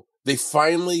 They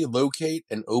finally locate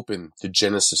and open the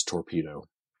Genesis torpedo.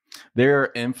 there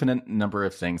are infinite number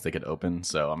of things they could open.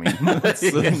 So I mean,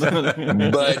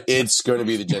 but it's going to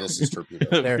be the Genesis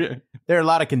torpedo. There are a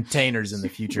lot of containers in the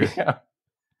future. Yeah.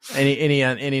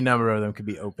 Any number of them could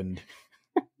be opened.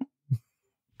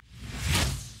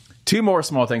 Two more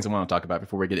small things I want to talk about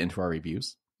before we get into our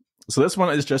reviews. So this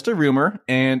one is just a rumor,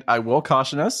 and I will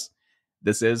caution us.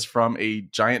 This is from a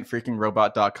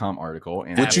giantfreakingrobot.com article.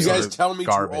 And which you guys tell me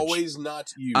garbage. to always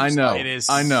not use. I know. It is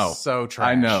I know. So trash.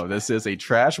 I know. This is a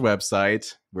trash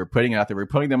website. We're putting it out there. We're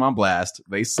putting them on blast.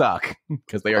 They suck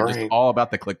because they are just all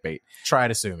about the clickbait. Try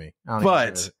to sue me.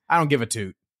 I don't give a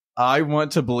toot. I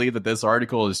want to believe that this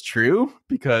article is true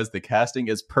because the casting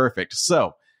is perfect.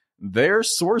 So their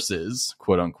sources,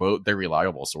 quote unquote, their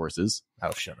reliable sources,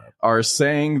 oh, shut up, are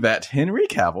saying that Henry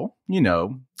Cavill,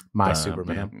 my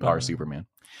Superman, our Superman,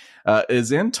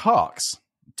 is in talks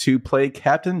to play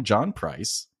Captain John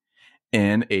Price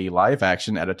in a live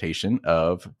action adaptation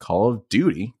of Call of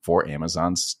Duty for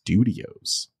Amazon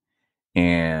Studios.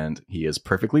 And he is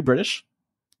perfectly British.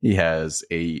 He has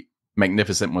a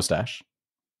magnificent mustache.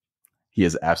 He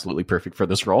is absolutely perfect for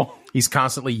this role. He's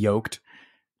constantly yoked.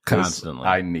 Constantly.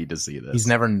 I need to see this. He's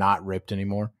never not ripped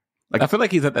anymore. Like I feel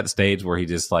like he's at that stage where he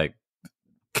just like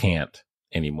can't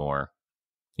anymore.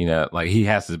 Like he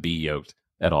has to be yoked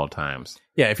at all times.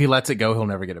 Yeah, if he lets it go, he'll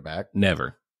never get it back.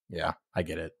 Never. Yeah, I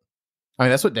get it. I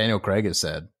mean, that's what Daniel Craig has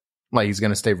said. Like he's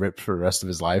going to stay ripped for the rest of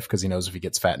his life because he knows if he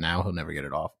gets fat now, he'll never get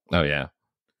it off. Oh yeah.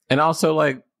 And also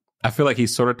like I feel like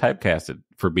he's sort of typecasted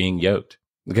for being yoked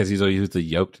because he's the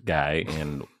yoked guy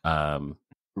in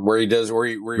where he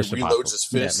reloads Impossible. his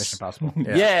fists. Yeah, Mission Impossible.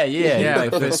 Yeah.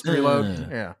 Like fist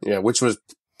reload. Yeah. Which was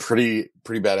pretty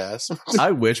badass.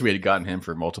 I wish we had gotten him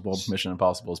for multiple Mission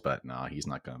Impossibles, but no, he's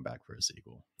not coming back for a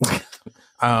sequel.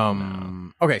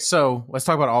 Okay, so let's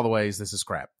talk about all the ways this is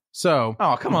crap. So,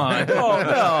 Oh, come on.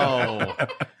 Oh, no.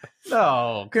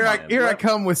 No. here I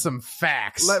come with some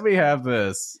facts. Let me have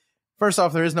this. First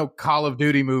off, there is no Call of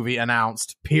Duty movie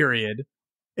announced, period.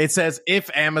 It says if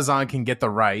Amazon can get the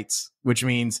rights, which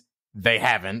means they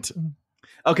haven't.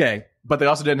 Okay, but they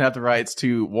also didn't have the rights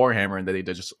to Warhammer, and they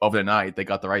did just over the night, they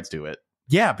got the rights to it.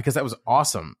 Yeah, because that was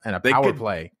awesome and a power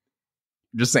play.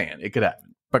 Just saying, it could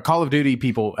happen. But Call of Duty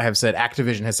people have said,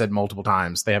 Activision has said multiple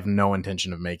times, they have no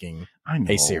intention of making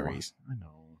a series. I know.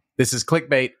 This is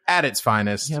clickbait at its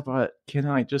finest. Yeah, but can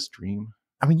I just dream?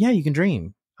 I mean, yeah, you can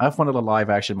dream. I've wanted a live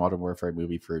action Modern Warfare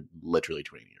movie for literally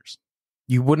 20 years.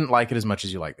 You wouldn't like it as much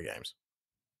as you like the games.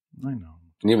 I know.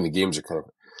 And even the games are kind of.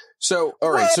 So,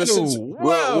 all right. So since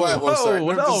sorry.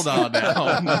 Hold on now.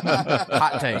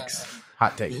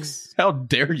 Hot takes. How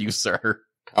dare you, sir?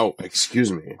 Oh,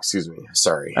 excuse me.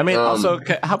 Sorry. I mean, also,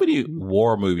 how many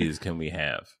war movies can we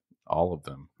have? All of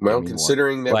them. Well,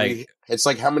 considering that it's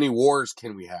like how many wars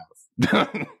can we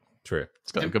have? True.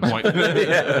 It's got a good point.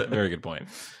 Yeah, very good point.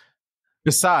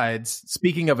 Besides,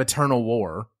 speaking of Eternal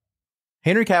War,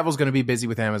 Henry Cavill's going to be busy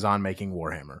with Amazon making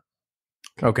Warhammer.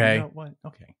 Okay. You know what?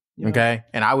 Okay. Okay.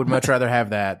 And I would much rather have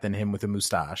that than him with a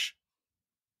mustache,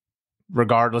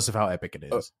 regardless of how epic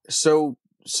it is. So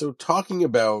talking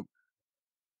about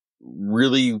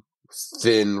really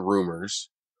thin rumors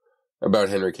about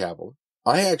Henry Cavill,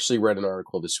 I actually read an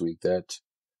article this week that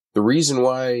the reason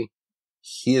why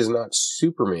he is not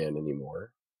Superman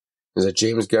anymore is that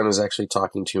James Gunn is actually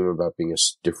talking to him about being a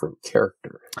different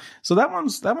character. So that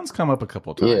one's come up a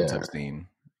couple of times. Yeah. I've seen.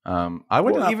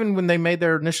 Even when they made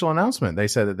their initial announcement, they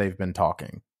said that they've been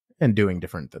talking and doing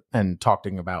different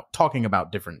talking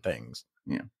about different things.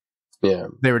 Yeah.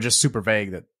 They were just super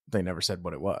vague that they never said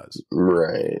what it was.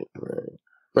 Right.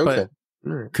 Okay.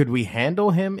 But could we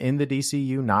handle him in the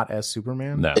DCU not as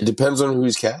Superman? No. It depends on who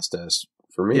he's cast as.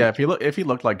 For me, Yeah, if he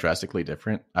looked like drastically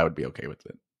different, I would be okay with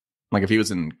it. Like if he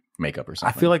was in makeup or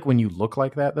something. I feel like when you look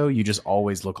like that, though, you just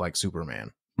always look like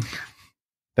Superman.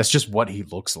 That's just what he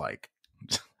looks like.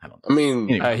 I don't know. I mean,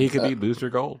 Anyway. He could be Booster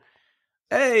Gold.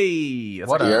 Hey, that's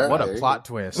What like- a plot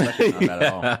twist. That's not bad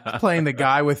at all.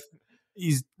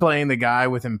 He's playing the guy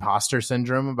with imposter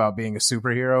syndrome about being a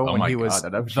superhero Oh when my he was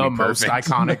God, that'd be the most perfect.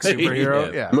 iconic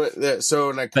superhero. Yeah. Yeah. so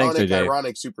an iconic, Thanks, AJ.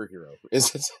 ironic superhero.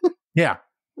 Is it? Yeah.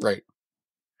 Right.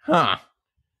 Huh.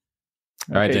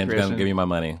 All right, Okay, James Christian. Gunn, give me my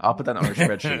money. I'll put that on our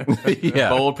spreadsheet. Yeah.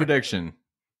 Bold prediction.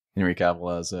 Henry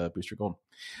Cavill as Booster Gold.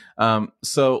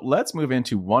 So let's move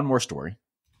into one more story.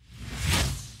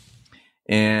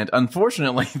 And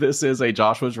unfortunately, this is a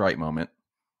Joshua's right moment.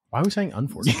 Why are we saying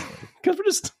unfortunately? Because we're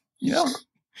just, you know,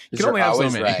 you can You're only have so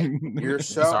always many. right. You're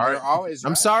so Sorry. You're always.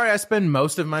 I'm right. sorry I spend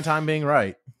most of my time being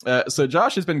right. So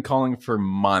Josh has been calling for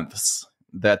months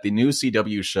that the new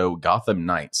CW show Gotham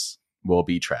Knights will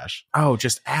be trash. Oh,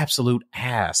 just absolute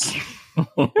ass.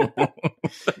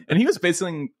 And he was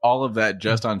basing all of that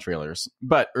just on trailers.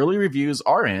 But early reviews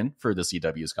are in for the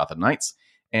CW's Gotham Knights,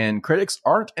 and critics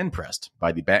aren't impressed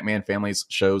by the Batman family's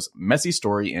show's messy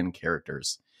story and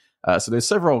characters. So there's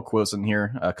several quotes in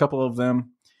here. A couple of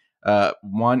them.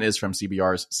 One is from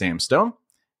CBR's Sam Stone.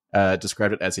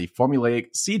 Described it as a formulaic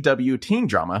CW teen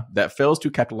drama that fails to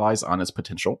capitalize on its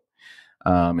potential.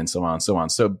 And so on and so on.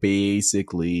 So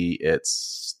basically,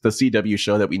 it's the CW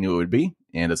show that we knew it would be,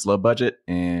 and it's low budget,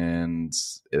 and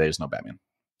there's no Batman.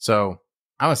 So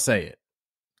I must say it.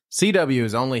 CW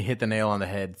has only hit the nail on the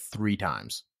head 3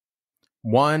 times.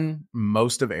 1,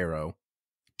 most of Arrow.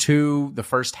 2, the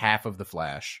first half of The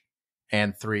Flash.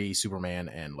 And 3, Superman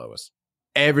and Lois.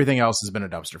 Everything else has been a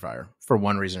dumpster fire for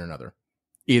one reason or another.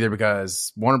 Either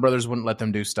because Warner Brothers wouldn't let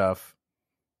them do stuff,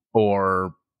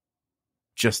 or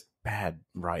just bad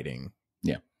writing.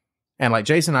 Yeah. And like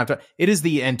Jason and it is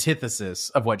the antithesis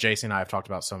of what Jason and I have talked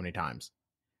about so many times.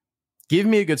 Give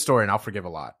me a good story and I'll forgive a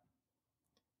lot.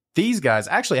 These guys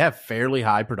actually have fairly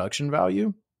high production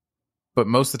value, but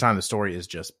most of the time the story is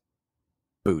just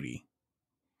booty.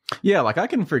 Yeah, like I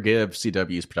can forgive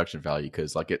CW's production value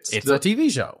because like it's a TV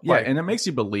show. Yeah, Like, and it makes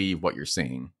you believe what you're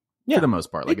seeing Yeah. for the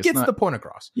most part. Like it gets not, the point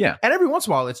across. Yeah. And every once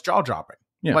in a while it's jaw dropping.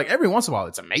 Yeah. Like every once in a while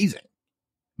it's amazing.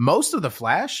 Most of the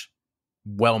Flash,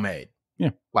 well made.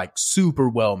 Yeah. Like super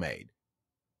well made.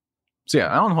 So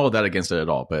yeah, I don't hold that against it at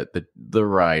all, but the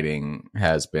writing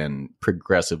has been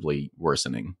progressively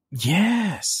worsening.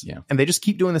 Yes. Yeah. And they just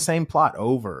keep doing the same plot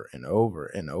over and over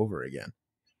and over again.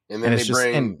 And then And it's just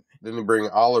then they bring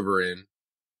Oliver in,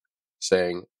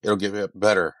 saying it'll get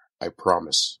better. I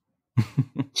promise.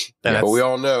 That's- But we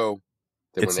all know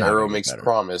that It's when not Arrow gonna get makes a better.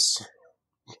 promise,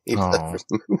 he Oh.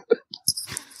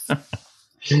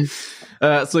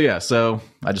 So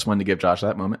I just wanted to give Josh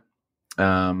that moment.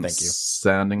 Thank you.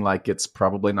 Sounding like it's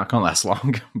probably not going to last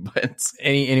long, but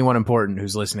Anyone important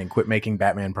who's listening, quit making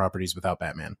Batman properties without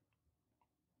Batman.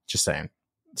 Just saying.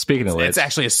 Speaking of which, It's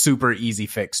actually a super easy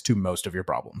fix to most of your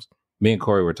problems. me and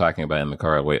Corey were talking about in the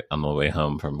car on the way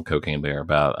home from Cocaine Bear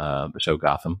about the show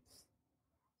Gotham.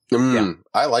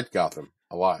 I liked Gotham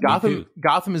a lot.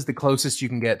 Gotham is the closest you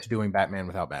can get to doing Batman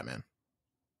without Batman.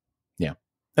 Yeah.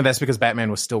 And that's because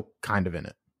Batman was still kind of in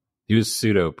it. He was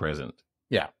pseudo present,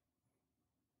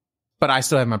 But I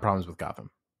still have my problems with Gotham.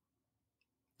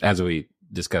 as we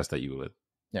discussed that you would.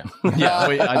 Yeah. yeah,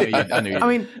 I knew you. I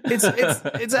mean,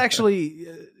 it's actually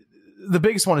the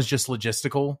biggest one is just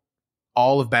logistical.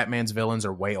 All of Batman's villains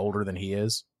are way older than he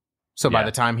is. So by Yeah.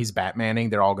 the time he's Batmaning,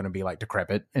 they're all going to be like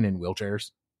decrepit and in wheelchairs.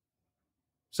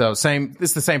 So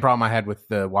it's the same problem I had with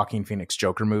the Joaquin Phoenix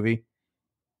Joker movie.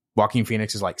 Joaquin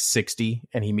Phoenix is like 60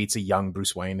 and he meets a young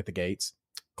Bruce Wayne at the gates.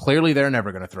 Clearly they're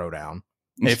never going to throw down.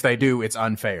 If they do, it's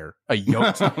unfair. A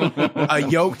yoked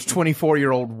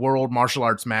 24-year-old world martial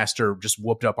arts master just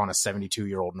whooped up on a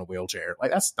 72-year-old in a wheelchair.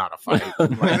 Like, that's not a fight.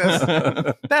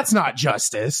 Like, that's not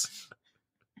justice.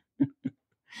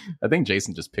 I think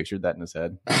Jason just pictured that in his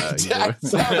head.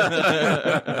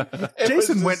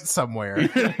 Jason went somewhere.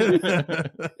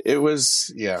 It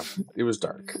was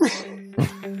dark.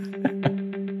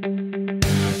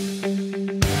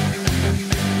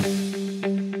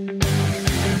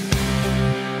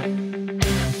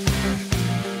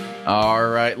 All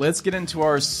right, let's get into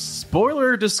our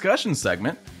spoiler discussion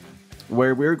segment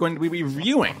where we're going to be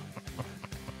reviewing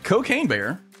Cocaine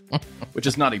Bear, which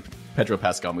is not a Pedro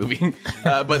Pascal movie.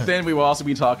 But then we will also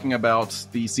be talking about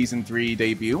the season 3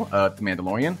 debut of The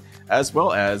Mandalorian, as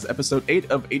well as episode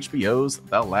 8 of HBO's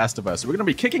The Last of Us. So we're going to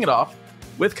be kicking it off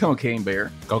with Cocaine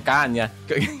Bear. Cocaña.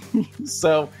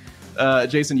 So,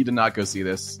 Jason, you did not go see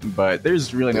this, but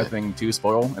there's really nothing to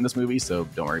spoil in this movie, so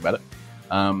don't worry about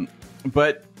it.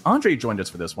 But Andre joined us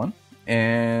for this one,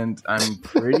 and I'm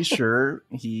pretty sure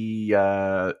he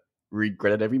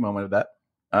regretted every moment of that.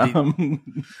 I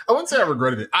wouldn't say I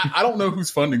regretted it. I don't know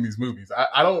who's funding these movies.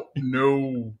 I don't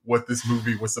know what this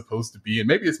movie was supposed to be, and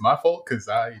maybe it's my fault because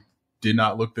I did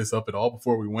not look this up at all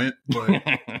before we went. But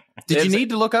Did you need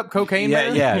to look up Cocaine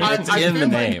Bear? Yeah, it's in the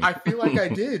name. I feel like I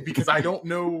did because I don't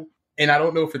know, and I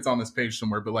don't know if it's on this page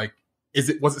somewhere. But like,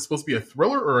 was it supposed to be a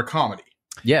thriller or a comedy?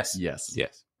 Yes. Yes.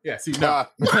 Yeah. See, no,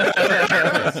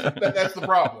 that's the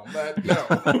problem.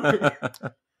 No.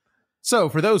 So,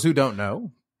 for those who don't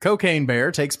know, Cocaine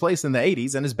Bear takes place in the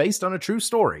 80s and is based on a true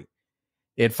story.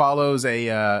 It follows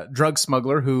a drug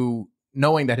smuggler who,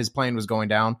 knowing that his plane was going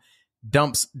down,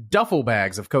 dumps duffel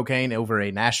bags of cocaine over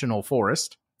a national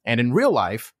forest. And in real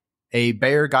life, a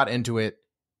bear got into it,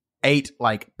 ate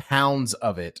like pounds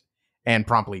of it, and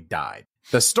promptly died.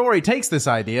 The story takes this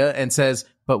idea and says,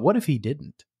 but what if he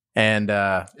didn't? And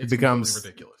it becomes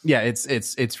ridiculous. Yeah,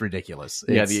 it's ridiculous.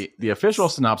 Yeah, the official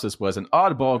synopsis was an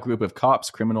oddball group of cops,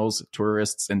 criminals,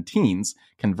 tourists, and teens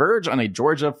converge on a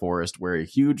Georgia forest where a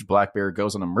huge black bear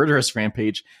goes on a murderous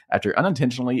rampage after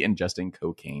unintentionally ingesting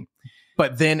cocaine.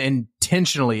 But then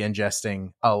intentionally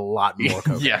ingesting a lot more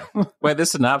cocaine. Yeah. Wait,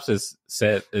 this synopsis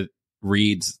said it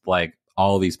reads like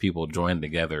all these people joined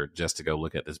together just to go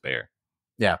look at this bear.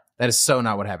 Yeah, that is so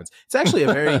not what happens. It's actually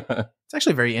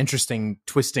a very interesting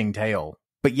twisting tale.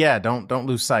 But yeah, don't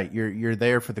lose sight. You're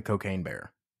there for the Cocaine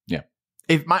Bear. Yeah.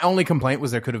 If my only complaint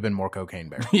was there could have been more Cocaine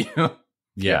Bear.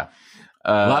 Yeah.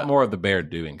 A lot more of the bear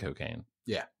doing cocaine.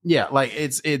 Yeah, like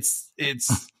it's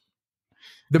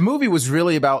the movie was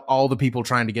really about all the people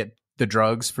trying to get the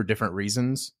drugs for different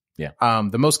reasons. Yeah.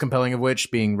 The most compelling of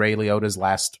which being Ray Liotta's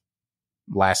last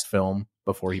film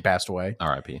before he passed away.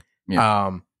 R.I.P.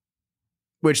 Yeah.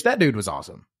 Which that dude was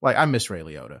awesome. Like, I miss Ray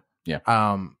Liotta.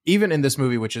 Yeah. Even in this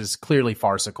movie, which is clearly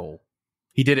farcical,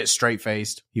 he did it straight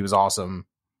faced. He was awesome.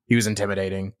 He was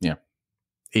intimidating. Yeah.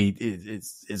 He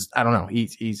is I don't know.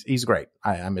 He's great.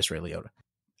 I miss Ray Liotta.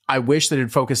 I wish that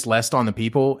it focused less on the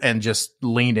people and just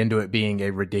leaned into it being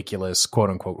a ridiculous quote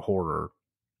unquote horror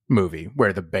movie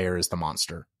where the bear is the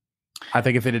monster. I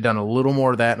think if it had done a little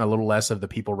more of that and a little less of the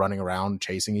people running around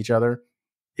chasing each other,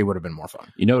 it would have been more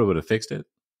fun. You know what would have fixed it?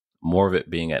 More of it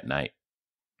being at night.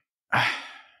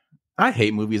 I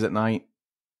hate movies at night.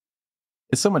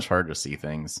 It's so much harder to see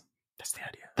things. That's the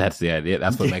idea. That's the idea.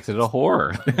 That's what makes it a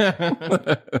horror.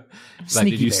 Like,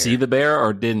 Sneaky did you bear. see the bear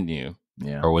or didn't you?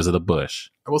 Yeah. Or was it a bush?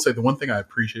 I will say the one thing I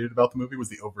appreciated about the movie was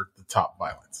the over-the-top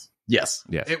violence. Yes.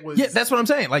 Yes. It was Yeah, that's what I'm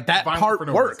saying. Like, that violent part for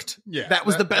no worked. reason. Yeah, that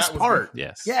was the best was part.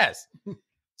 Yes. Yes.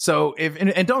 So if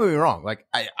and don't get me wrong, like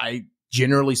I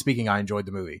generally speaking, I enjoyed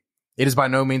the movie. It is by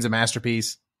no means a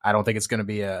masterpiece. I don't think it's going to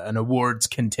be an awards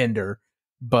contender,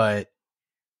 but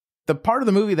the part of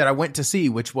the movie that I went to see,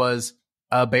 which was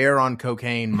a bear on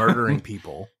cocaine murdering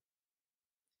people,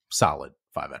 solid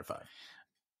 5 out of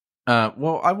 5.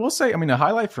 Well, I will say, I mean, a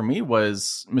highlight for me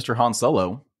was Mr. Han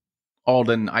Solo,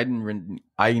 Alden Ehrenreich.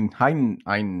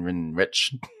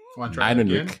 Want to try that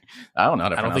again? I don't know how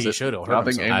to I don't pronounce think he it. should have I don't hurt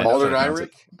think himself. anyone knows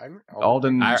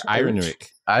Alden how to pronounce Ehrenreich? it. Alden Ehrenreich.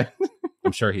 I-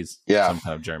 I'm sure he's Yeah. some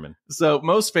kind of German. So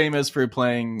most famous for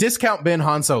playing. Discount Ben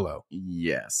Han Solo.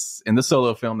 Yes, in the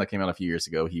Solo film that came out a few years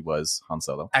ago, he was Han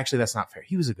Solo. Actually, that's not fair.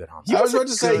 He was a good Han I Solo. was about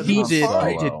to say good He Han did. Solo.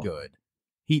 He did good.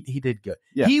 He did good.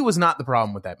 Yeah. He was not the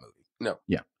problem with that movie.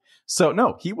 So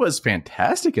no, he was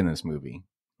fantastic in this movie.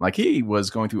 Like, he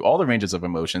was going through all the ranges of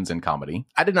emotions and comedy.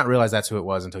 I did not realize that's who it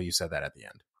was until you said that at the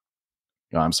end.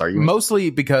 Oh, I'm sorry.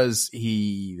 Mostly because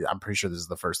I'm pretty sure this is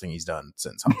the first thing he's done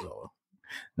since Han Solo.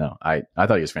 No, I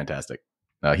thought he was fantastic.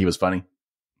 He was funny.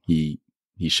 He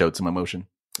showed some emotion.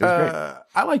 It was great.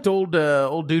 I liked old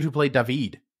dude who played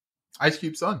David. Ice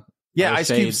Cube's son. Yeah, Oh, Ice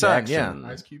Shea Cube's son. Yeah, Jackson.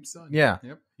 Ice Cube's son. Yeah.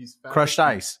 Yep. He's fat. Crushed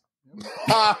Ice.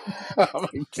 oh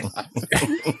my god.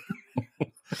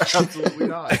 Absolutely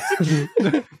not.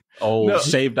 Oh, No.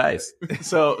 shaved ice.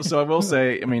 So I will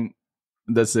say, I mean,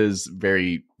 this is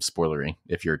very spoilery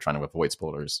if you're trying to avoid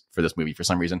spoilers for this movie for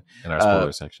some reason. In our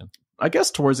spoiler section. I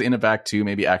guess towards the end of Act 2,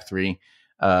 maybe Act 3,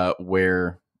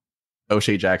 where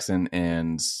O'Shea Jackson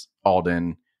and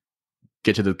Alden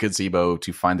get to the gazebo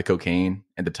to find the cocaine,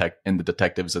 and the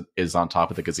detectives is on top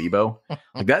of the gazebo.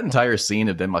 Like, that entire scene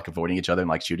of them like avoiding each other and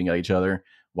like shooting at each other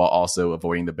while also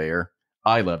avoiding the bear.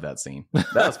 I love that scene. That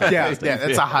was fantastic. yeah,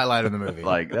 that's a highlight of the movie.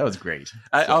 Like, that was great.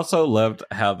 I also loved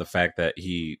how the fact that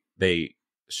they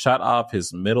shot off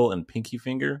his middle and pinky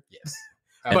finger. Yes.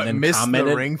 And but then missed the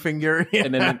commented, ring finger.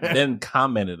 and then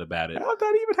commented about it. How did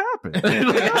that even happen?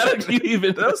 Like, how did you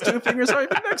even? Those two fingers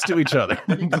aren't even next to each other.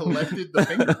 He collected the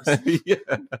fingers.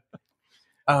 Yeah.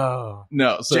 Oh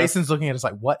No, so Jason's looking at us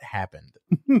like, what happened?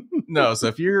 no, so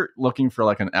if you're looking for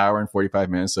like an hour and 45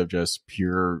 minutes of just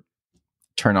pure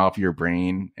turn off your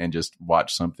brain and just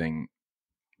watch something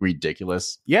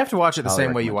ridiculous, You have to watch it the Highly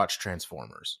same way you recommend. watch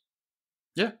Transformers.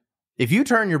 Yeah. If you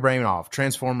turn your brain off,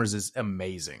 Transformers is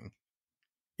amazing.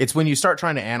 It's when you start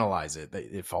trying to analyze it that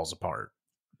it falls apart.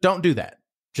 Don't do that.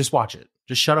 Just watch it.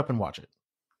 Just shut up and watch it.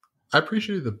 I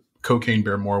appreciated the Cocaine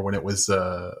Bear more when it was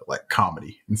like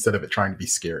comedy instead of it trying to be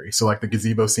scary. So like the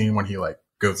gazebo scene when he like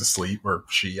goes to sleep, or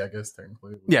she, I guess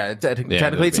technically. Yeah, technically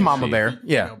it's a being mama she. bear.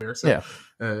 Yeah. Female bear, so,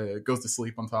 Yeah. goes to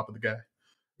sleep on top of the guy.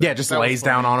 Yeah, just That was lays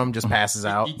down funny. on him, just passes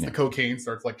out. Eats the cocaine,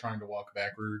 starts like trying to walk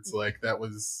backwards. Like that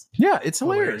was Yeah, it's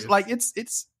hilarious. Hilarious. Like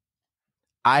it's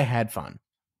I had fun.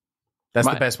 That's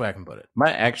the best way I can put it.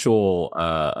 My actual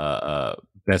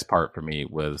best part for me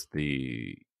was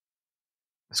the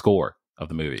score of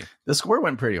the movie. the score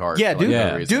went pretty hard. Yeah, for, dude. no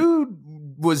Yeah. reason. Dude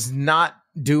was not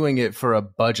doing it for a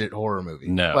budget horror movie.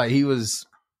 No. Like he was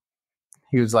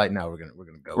like, no, we're gonna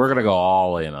go. We're gonna go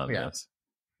all in on Yeah. this.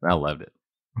 I loved it.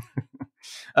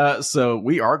 So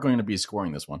we are going to be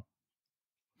scoring this one.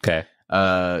 Okay.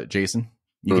 Jason,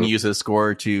 you can use this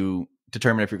score to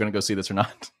determine if you're going to go see this or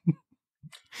not.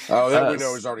 Oh, that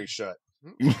window is already shut.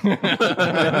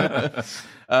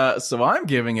 So I'm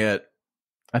giving it,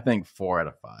 I think, 4 out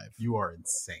of 5. you are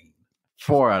insane.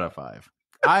 4 out of 5.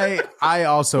 I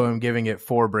also am giving it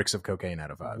 4 bricks of cocaine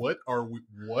out of 5. What are we?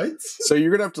 What? So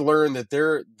you're gonna have to learn that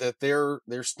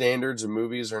their standards of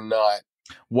movies are not.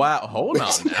 Wow, hold on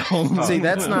now. See,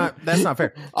 that's not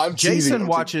fair. I'm teasing.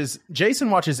 Jason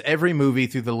watches every movie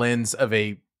through the lens of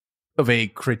a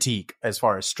critique as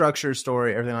far as structure,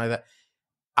 story, everything like that.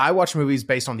 I watch movies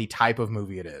based on the type of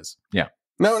movie it is. Okay.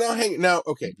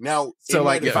 Now, So, in my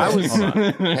like, if I defense-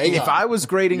 was- hang If on. I was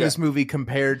grading Yeah. this movie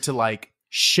compared to like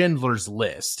Schindler's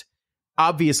List,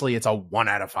 obviously it's a 1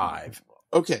 out of 5.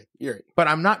 Okay, you're right. But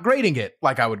I'm not grading it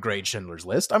like I would grade Schindler's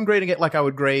List. I'm grading it like I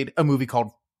would grade a movie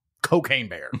called Cocaine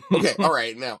Bear. Okay, all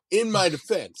right. Now, in my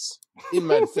defense,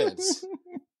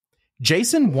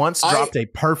 Jason once dropped a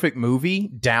perfect movie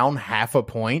down half a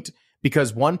point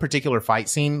because one particular fight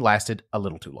scene lasted a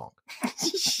little too long.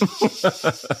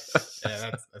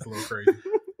 Yeah, that's a little crazy.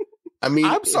 I mean,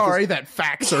 I'm sorry that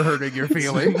facts are hurting your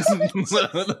feelings.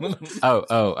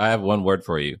 Oh, I have one word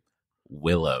for you.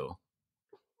 Willow.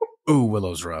 Ooh,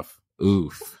 Willow's rough.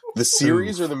 Oof. the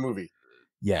series or the movie.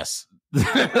 Yes.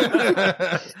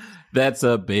 That's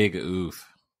a big oof.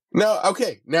 No,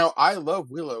 okay. Now, I love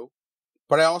Willow,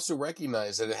 but I also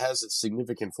recognize that it has its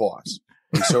significant flaws,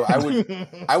 and so I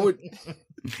would.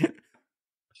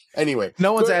 Anyway,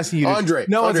 No one's go- asking you to, Andre.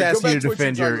 no one's Andre, go asking you back to what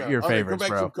you're defend talking your about. Andre, go favorites, back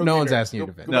to bro. Cocaine No one's Bear. asking you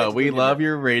to Go defend. back No, to we Cocaine love Bear.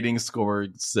 your rating score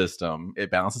system.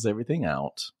 It balances everything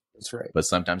out, That's right. but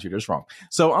sometimes you're just wrong.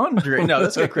 So, Andre, no,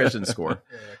 let's get Christian's score.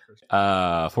 4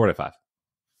 out of 5.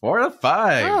 4 out of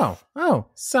 5. Oh,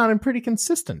 sounding pretty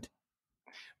consistent.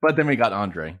 But then we got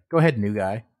Andre. Go ahead, new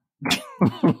guy.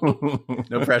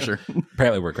 No pressure.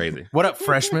 Apparently, we're crazy. What up,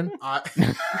 freshman? I'll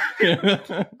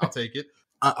take it.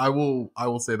 I will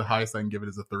say the highest I can give it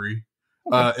is a 3.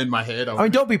 In my head, I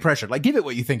mean, don't be pressured. Like, give it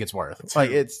what you think it's worth.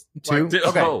 Like, it's 2. Like,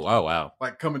 Okay. Oh, wow.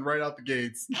 like coming right out the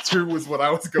gates. 2 was what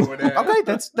I was going at. Okay,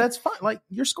 that's fine. Like,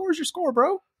 your score is your score,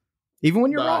 bro. Even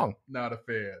when you're wrong. Not a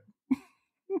fan.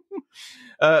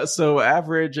 So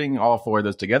averaging all 4 of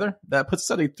those together, that puts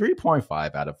us at a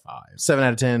 3.5 out of 5. 7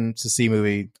 out of 10. It's a C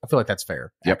movie. I feel like that's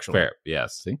fair. Yep, actually. Fair.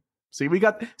 Yes. See, we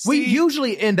got We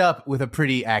usually end up with a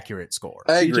pretty accurate score.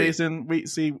 I see, agree. Jason. We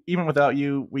see, even without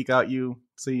you, we got you.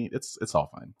 See, it's all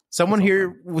fine. Someone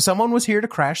That's someone was here to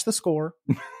crash the score.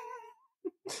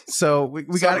 So we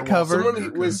got it covered.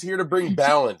 Someone was here to bring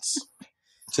balance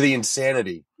to the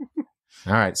insanity.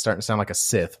 All right, starting to sound like a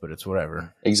Sith, but it's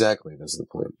whatever. Exactly. That's the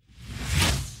point.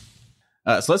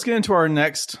 So let's get into our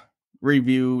next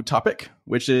review topic,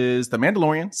 which is The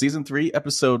Mandalorian Season 3,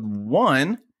 Episode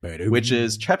 1, which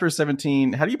is Chapter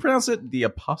 17. How do you pronounce it? The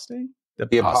Apostate?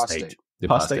 The apostate. The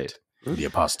apostate. The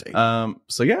apostate.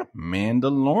 So yeah,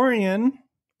 Mandalorian.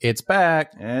 It's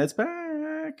back. It's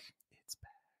back.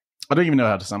 I don't even know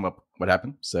how to sum up what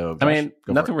happened. So I mean, Josh, go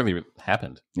for nothing it. really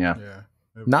happened. Yeah. Yeah.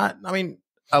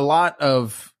 A lot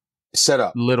of Set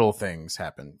up. little things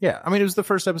happened. Yeah. I mean, it was the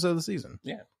first episode of the season.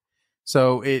 Yeah.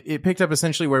 So it picked up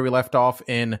essentially where we left off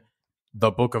in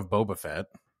the Book of Boba Fett.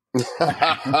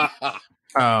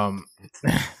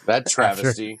 That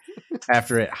travesty.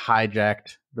 After it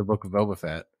hijacked the Book of Boba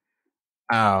Fett.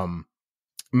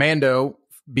 Mando,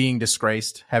 being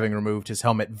disgraced, having removed his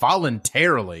helmet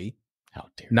voluntarily,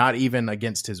 not even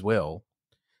against his will,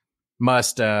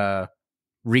 must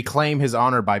reclaim his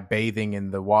honor by bathing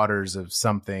in the waters of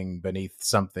something beneath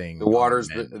something. The waters,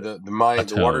 the mind,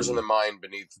 the waters in the mind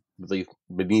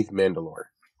beneath Mandalore.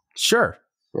 Sure.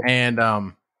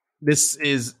 And this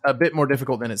is a bit more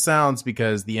difficult than it sounds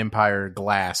because the Empire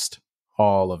glassed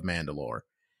all of Mandalore.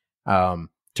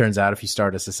 Turns out if you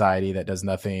start a society that does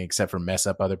nothing except for mess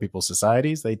up other people's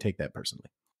societies, they take that personally.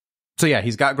 So yeah,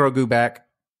 he's got Grogu back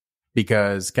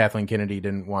because Kathleen Kennedy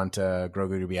didn't want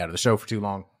Grogu to be out of the show for too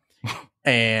long.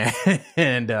 And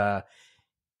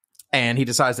he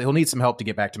decides that he'll need some help to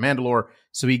get back to Mandalore.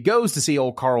 So he goes to see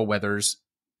old Carl Weathers,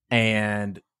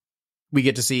 and we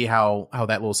get to see how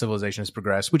that little civilization has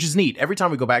progressed, which is neat. Every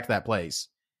time we go back to that place,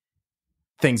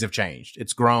 things have changed.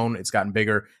 It's grown. It's gotten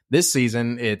bigger. This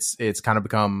season, it's kind of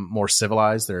become more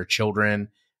civilized. There are children.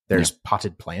 There's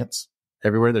potted plants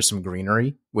everywhere. There's some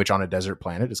greenery, which on a desert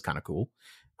planet is kind of cool.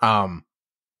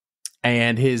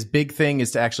 And his big thing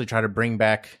is to actually try to bring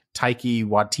back Taiki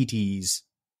Waititi's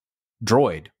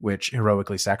droid, which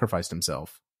heroically sacrificed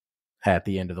himself at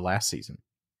the end of the last season.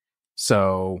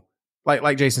 So,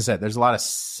 like Jason said, there's a lot of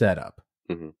setup.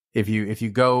 Mm-hmm. If you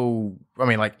go, I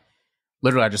mean, like,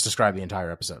 literally, I just described the entire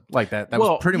episode like that. That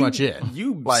was pretty much it.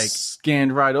 You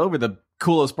scanned right over the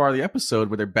coolest part of the episode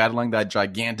where they're battling that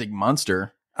gigantic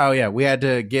monster. Oh yeah, we had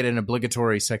to get an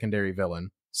obligatory secondary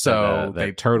villain. So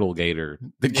they turtle gator.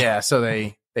 Yeah, so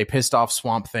they pissed off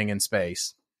Swamp Thing in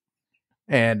space.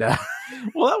 And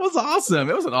well, that was awesome.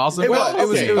 It was an awesome. It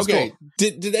was okay. Cool.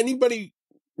 Did anybody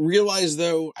realize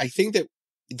though? I think that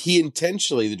he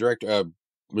intentionally, the director,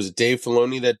 was it Dave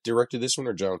Filoni that directed this one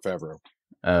or Jon Favreau?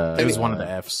 It was one of the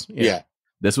Fs. Yeah.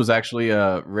 This was actually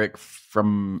Rick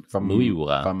from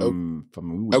Muiwa. From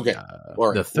Muiwa. Okay.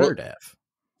 Right. The third F.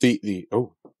 The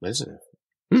that's it.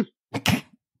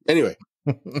 Anyway,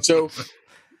 so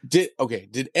did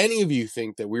any of you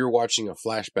think that we were watching a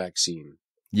flashback scene?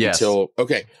 Yes.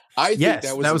 I think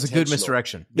that was a good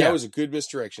misdirection. That was a good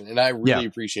misdirection, and I really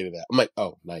appreciated that. I'm like,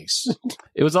 oh, nice.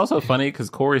 It was also funny because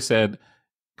Corey said,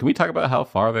 "Can we talk about how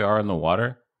far they are in the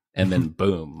water?" And then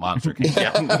boom, monster came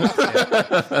down.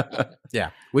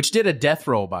 Yeah, which did a death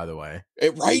roll, by the way.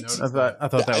 Right? I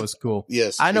thought that was cool.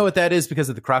 Yes, I know what that is because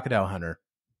of the crocodile hunter.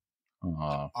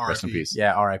 Rest in peace.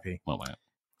 Yeah, R.I.P. Well, man.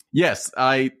 Yes,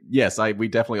 we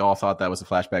definitely all thought that was a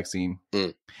flashback scene.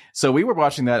 Mm. So we were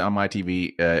watching that on my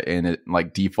TV, and it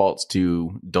like defaults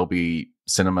to Dolby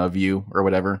Cinema view or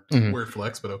whatever. Mm-hmm. Weird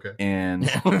flex, but okay. And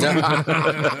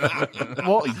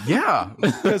well, yeah,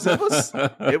 because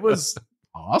it was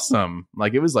awesome.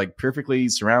 Like it was like perfectly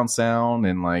surround sound,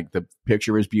 and like the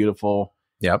picture was beautiful.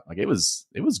 Yep, like it was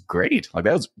great. Like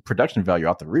that was production value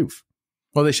off the roof.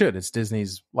 Well, they should. It's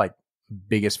Disney's like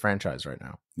biggest franchise right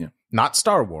now. Yeah. Not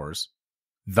Star Wars,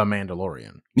 The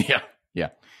Mandalorian. Yeah. Yeah.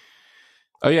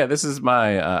 Oh yeah, this is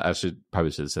my I should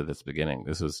have said this at the beginning.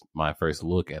 This was my first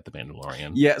look at The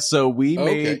Mandalorian. Yeah, so we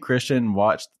made Christian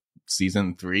watch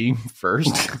season 3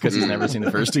 first because he's never seen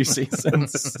the first 2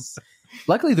 seasons.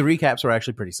 Luckily the recaps were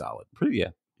actually pretty solid.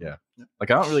 Yeah.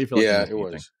 Like I don't really feel like it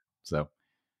was. So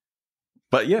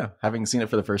but yeah, having seen it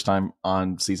for the first time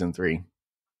on season 3,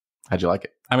 how'd you like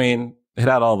it? I mean, hit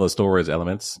out all the Star Wars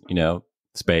elements,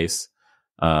 space,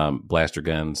 blaster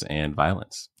guns, and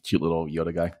violence. Cute little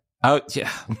Yoda guy. Oh,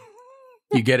 yeah.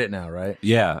 You get it now, right?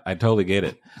 Yeah, I totally get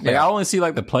it. Like, I only see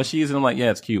like the plushies, and I'm like,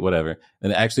 yeah, it's cute, whatever.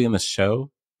 And actually in the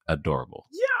show, adorable.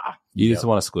 Yeah. You just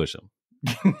want to squish them.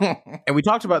 And we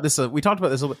talked about this a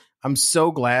little bit. I'm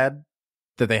so glad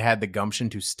that they had the gumption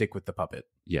to stick with the puppet.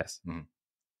 Yes.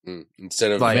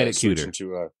 Instead of made it cuter.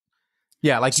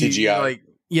 Like CGI.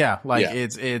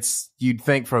 It's you'd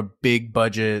think for a big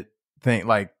budget thing,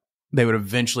 like they would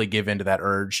eventually give into that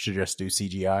urge to just do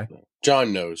CGI.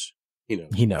 John knows.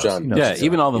 He knows. John knows. Yeah,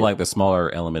 even all the the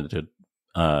smaller elemented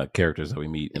characters that we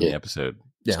meet in the episode,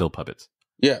 still puppets.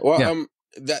 Yeah, well,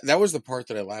 that was the part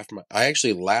that I laughed. I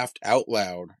actually laughed out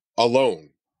loud alone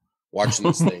watching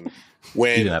this thing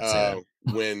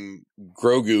when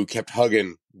Grogu kept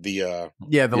hugging the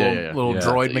little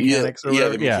droid mechanics or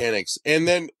whatever. The mechanics, and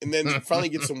then finally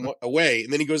gets him away,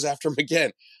 and then he goes after him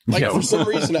again. Like for some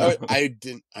reason, I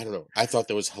don't know. I thought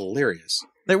that was hilarious.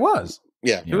 It was.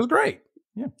 Yeah, it was great.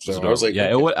 Yeah, so I was like, I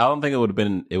don't think it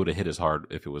would have hit as hard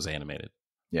if it was animated.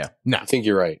 Yeah, no, I think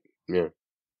you're right. Yeah.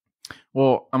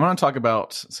 Well, I'm going to talk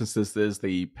about, since this is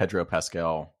the Pedro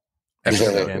Pascal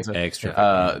Extravaganza.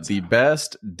 The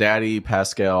best Daddy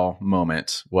Pascal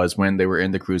moment was when they were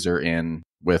in the cruiser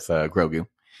with Grogu.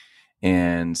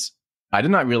 And I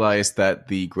did not realize that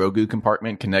the Grogu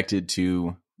compartment connected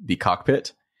to the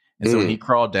cockpit. And so when he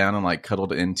crawled down and like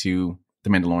cuddled into the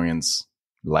Mandalorian's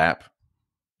lap,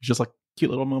 it's just like a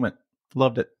cute little moment.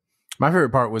 Loved it. My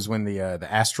favorite part was when the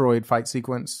asteroid fight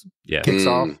sequence Yeah. kicks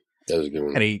off. That was a good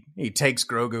one. And he takes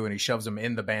Grogu and he shoves him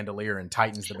in the bandolier and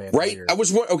tightens the bandolier. Right. I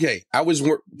was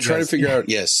trying to figure out.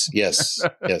 Yes.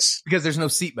 Because there's no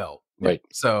seatbelt. Right.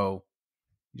 So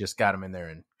you just got him in there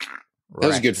and That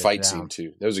was a good ratcheted fight it down. scene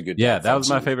too. That was a good. Yeah, that fight was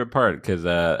my scene. favorite part because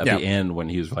at the end when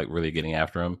he was like really getting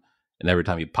after him, and every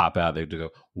time he pop out, they'd go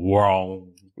wow,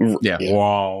 Yeah.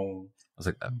 wow. I was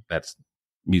like, that's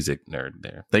music nerd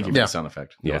there. Thank you for Yeah. the sound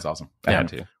effect. That Yeah. was awesome. I Yeah. had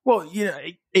to. Well,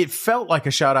 it felt like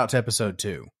a shout out to episode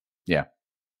 2. Yeah.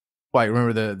 Like,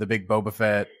 remember the big Boba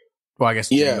Fett? Well, I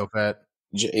guess Yeah. Jango Fett.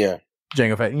 Yeah.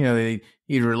 Jango Fett.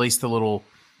 He'd release the little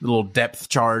depth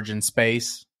charge in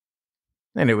space,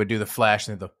 and it would do the flash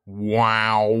and the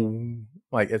wow.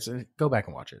 Like, go back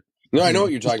and watch it. No, I know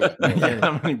what you're talking about.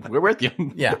 I mean, we're with you.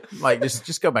 Yeah, like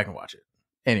just go back and watch it.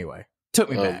 Anyway, took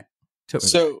me back.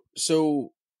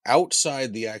 So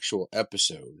outside the actual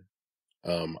episode,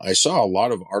 I saw a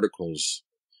lot of articles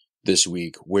this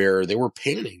week where they were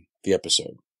panning the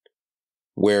episode,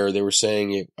 where they were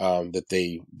saying that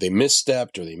they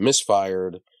misstepped or they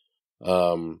misfired,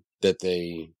 that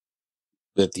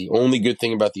the only good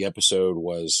thing about the episode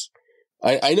was,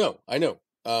 I know.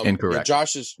 Incorrect.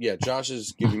 Josh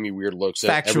is giving me weird looks.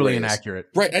 Factually Everybody is. inaccurate.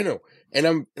 Right, I know. And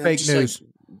I'm Fake just news.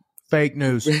 Fake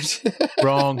news.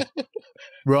 Wrong.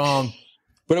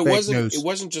 But it Fake news.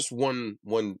 wasn't just one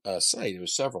site. It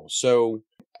was several. So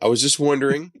I was just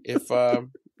wondering if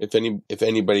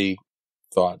anybody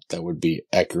thought that would be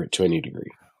accurate to any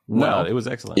degree. No, it was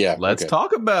excellent. Yeah. Let's okay.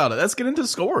 talk about it. Let's get into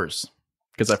scores.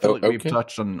 Because I feel like we've Okay.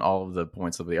 touched on all of the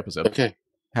points of the episode. Okay.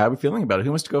 How are we feeling about it?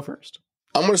 Who wants to go first?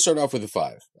 I'm going to start off with a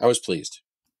 5. I was pleased.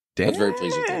 I was very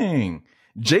pleased with that. Dang.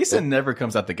 Jason never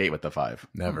comes out the gate with the 5.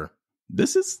 Never.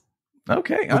 This is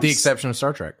okay. With the exception of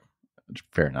Star Trek.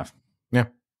 Fair enough.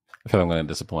 I feel I'm going to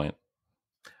disappoint.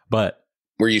 But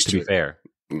We're used to to be it. fair,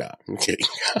 No, I'm kidding.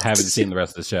 I haven't seen the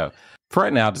rest of the show. For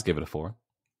right now, I'll just give it a 4.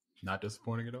 Not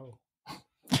disappointing at all.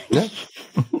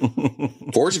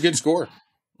 4 is a good score.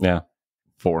 Yeah.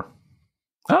 4.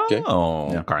 Okay.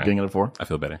 Oh, Yeah. crying. Getting it a 4. I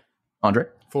feel better. Andre?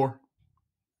 4.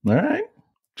 All right.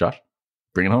 Josh?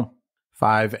 Bring it home.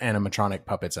 5 animatronic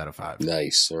puppets out of 5.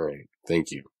 Nice. All right. Thank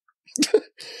you. I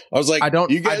was like, I don't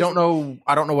you guys, know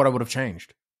what I would have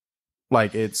changed.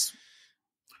 Like, it's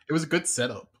It was a good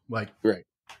setup. Like, right.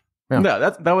 Yeah. No,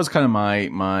 that was kind of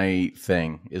my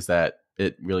thing, is that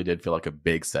it really did feel like a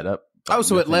big setup.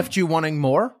 so it left you wanting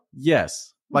more?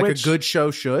 Yes. Like Which- a good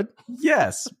show should?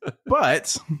 Yes.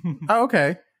 But Oh,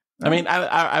 okay. I mean,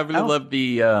 I really love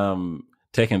the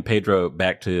taking Pedro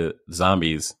back to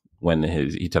zombies when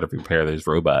he tried to prepare his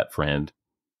robot friend,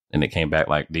 and it came back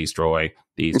like destroy.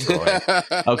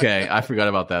 okay, I forgot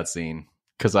about that scene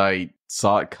because I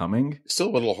saw it coming. Still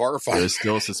a little It horrifying. was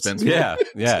still suspenseful.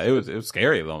 yeah, it was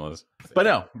scary almost. But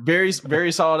no, very,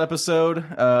 very solid episode.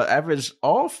 Averaged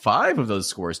all 5 of those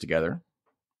scores together.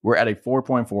 We're at a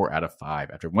 4.4 out of 5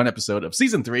 after one episode of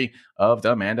season 3 of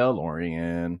The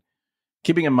Mandalorian.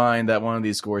 Keeping in mind that one of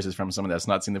these scores is from someone that's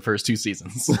not seen the first 2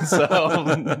 seasons.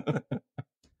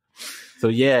 So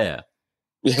yeah,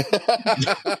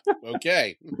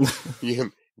 Okay.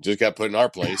 You just got put in our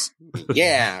place.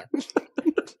 Yeah.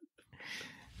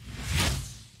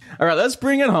 All right, let's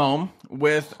bring it home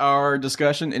with our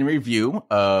discussion and review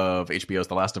of HBO's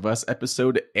The Last of Us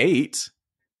episode 8,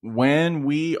 When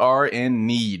We Are in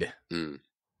Need. Hmm.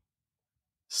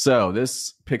 So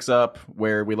this picks up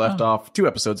where we left off 2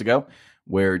 episodes ago,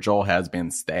 where Joel has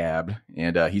been stabbed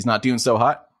and he's not doing so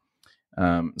hot.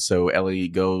 So Ellie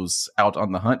goes out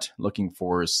on the hunt looking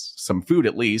for some food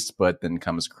at least, but then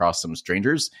comes across some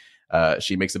strangers.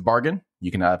 She makes a bargain. You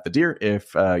can have the deer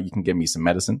if you can give me some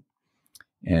medicine.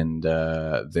 And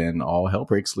then all hell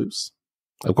breaks loose.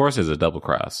 of course, it's a double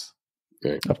cross.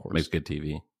 Of course. Makes good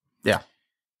TV. Yeah.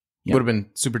 Would have been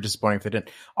super disappointing if they didn't.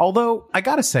 Although, I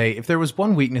gotta say, if there was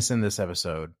one weakness in this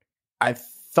episode, I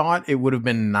thought it would have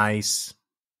been nice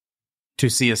to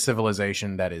see a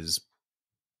civilization that is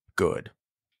good,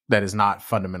 that is not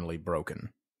fundamentally broken.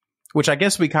 Which I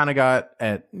guess we kind of got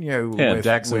at, with,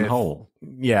 Jackson with- Hole,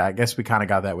 Yeah, I guess we kind of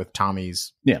got that with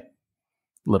Tommy's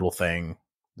little thing.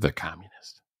 the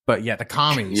communist. But yeah, the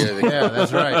commies. Yeah,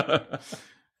 that's right.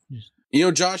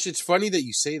 Josh, it's funny that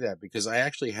you say that because I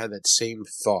actually had that same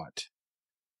thought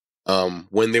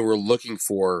when they were looking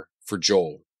for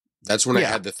Joel. That's when I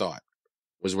Yeah. had the thought.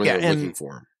 was when they were looking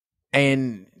for him.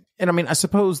 And I mean, I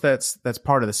suppose that's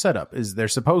part of the setup is they're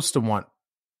supposed to want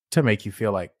to make you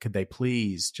feel like, could they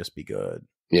please just be good?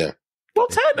 Yeah. Well,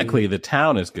 technically, the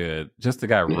town is good. Just the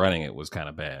guy running it was kind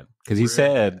of bad because he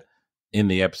said in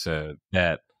the episode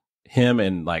that him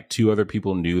and like 2 other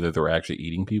people knew that they were actually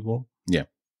eating people. Yeah.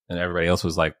 And everybody else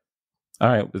was like, all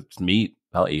right, it's meat.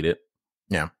 I'll eat it.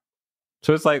 Yeah.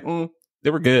 So it's like, they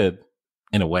were good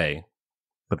in a way.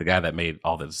 But the guy that made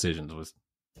all the decisions was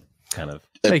kind of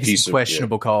making some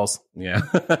questionable calls. Yeah.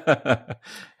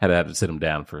 Had to sit him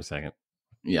down for a second.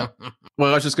 Yeah. Well,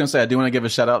 I was just going to say, I do want to give a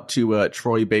shout out to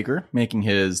Troy Baker making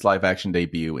his live action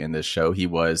debut in this show. He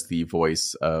was the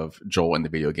voice of Joel in the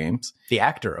video games. The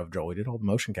actor of Joel. He did all the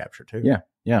motion capture too. Yeah.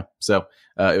 Yeah. So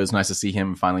it was nice to see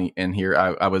him finally in here.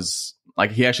 I was like,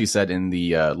 he actually said in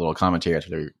the little commentary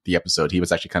after the episode, he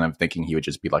was actually kind of thinking he would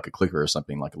just be like a clicker or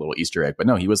something, like a little Easter egg. But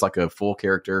no, he was like a full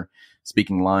character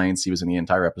speaking lines. He was in the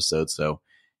entire episode. So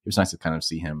it was nice to kind of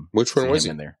see him. Which one was he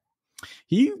in there?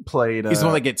 He played. He's the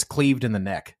one that gets cleaved in the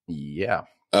neck. Yeah.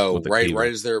 Oh, right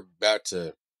as they're about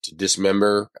to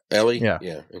dismember Ellie. Yeah.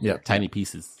 Yeah. Okay. Yeah. Tiny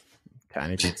pieces.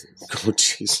 Tiny pieces. Oh,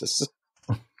 Jesus.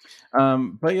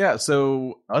 But yeah,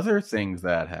 so other things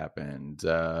that happened.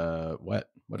 What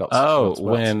else? Oh, what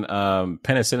when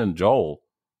Penicillin and Joel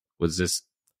was just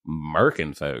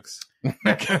murking folks.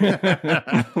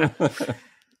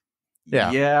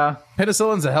 Yeah.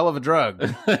 Penicillin's a hell of a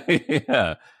drug.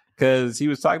 Yeah. Because he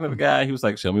was talking to the guy. He was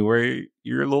like, show me where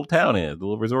your little town is, the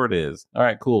little resort is. All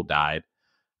right, cool. Died.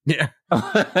 Yeah.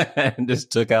 And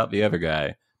just took out the other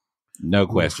guy. No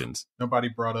questions. Nobody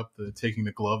brought up the taking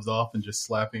the gloves off and just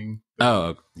slapping.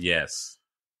 Oh, yes.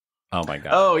 Oh, my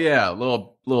God. Oh, yeah.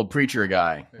 Little preacher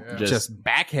guy. Yeah. Just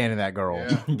backhanding that girl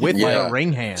Yeah. with Yeah. like a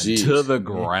ring hand. Jeez. To the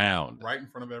ground. Right in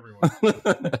front of everyone.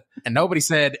 And nobody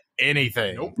said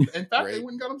anything. Nope. In fact, they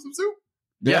went and got him some soup.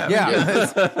 Yeah.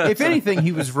 Yeah. If anything,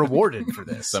 he was rewarded for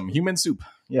this. Some human soup.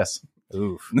 Yes.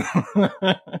 Oof.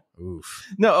 Oof.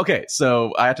 No, okay.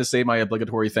 So I have to say my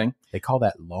obligatory thing. They call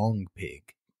that long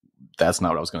pig. That's not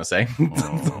what I was going to say.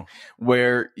 Oh.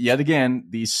 Where, yet again,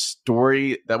 the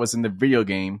story that was in the video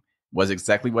game was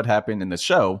exactly what happened in the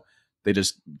show. They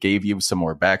just gave you some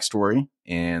more backstory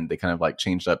and they kind of like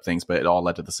changed up things, but it all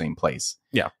led to the same place.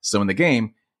 Yeah. So in the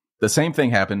game, the same thing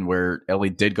happened where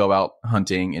Ellie did go out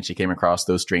hunting and she came across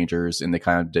those strangers and they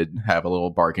kind of did have a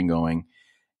little bargain going.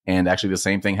 And actually the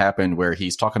same thing happened where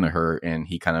he's talking to her and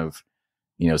he kind of,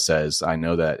 says, I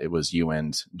know that it was you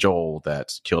and Joel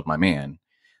that killed my man.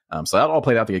 So that all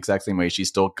played out the exact same way. She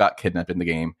still got kidnapped in the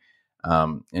game.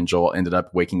 And Joel ended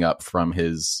up waking up from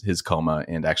his coma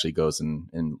and actually goes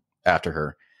and after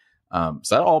her.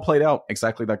 So that all played out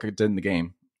exactly like it did in the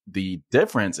game. The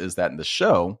difference is that in the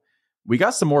show, we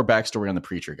got some more backstory on the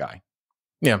preacher guy.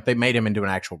 Yeah, they made him into an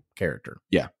actual character.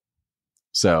 Yeah.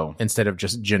 So instead of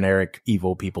just generic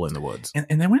evil people in the woods.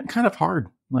 And they went kind of hard.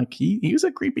 Like he was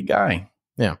a creepy guy.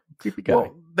 Yeah. Creepy guy.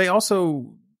 Well, they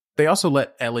also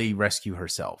let Ellie rescue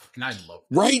herself. And I love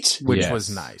that. Right. Which Yes. was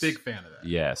nice. Big fan of that.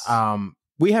 Yes.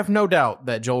 We have no doubt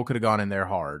that Joel could have gone in there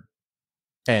hard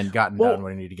and gotten done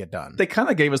what he needed to get done. They kind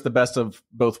of gave us the best of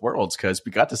both worlds because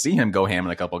we got to see him go ham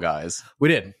in a couple guys. We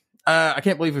did. I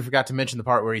can't believe we forgot to mention the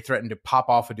part where he threatened to pop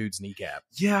off a dude's kneecap.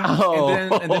 Yeah. Oh.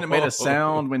 And then it made a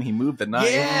sound when he moved the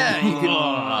knife. Yeah, he could-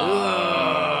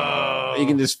 You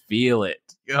can just feel it.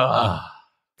 Ugh.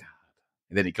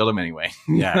 And then he killed him anyway.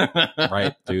 Yeah.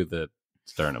 Right through the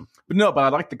sternum. But I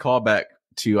like the callback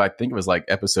to, I think it was like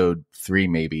episode 3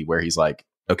 maybe, where he's like,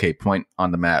 okay, point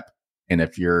on the map. And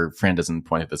if your friend doesn't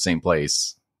point at the same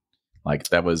place, like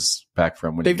that was back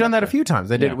from when They've done that a few times.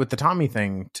 They did Yeah. it with the Tommy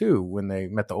thing too, when they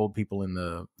met the old people in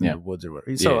the woods or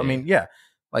whatever. So Yeah. I mean,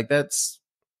 like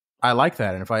I like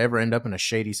that. And if I ever end up in a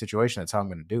shady situation, that's how I'm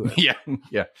going to do it. Yeah.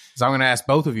 Yeah. So I'm going to ask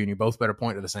both of you, and you both better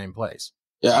point to the same place.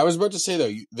 Yeah, I was about to say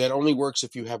though, that only works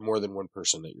if you have more than one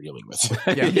person that you're dealing with.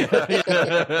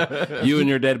 Yeah. You and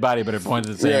your dead body better point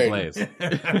to the same Right. place.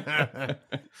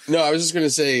 No, I was just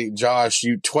gonna say, Josh,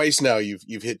 you twice now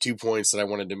you've hit 2 points that I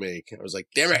wanted to make. I was like,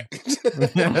 damn it.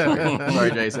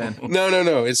 Sorry, Jason.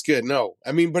 No, it's good. No,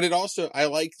 I mean, but it also, I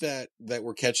like that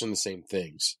we're catching the same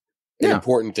things, and Yeah.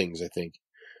 important things. I think.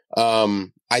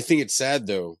 I think it's sad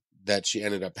though that she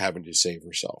ended up having to save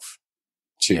herself.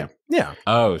 Too. Yeah. Yeah.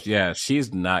 Oh, yeah.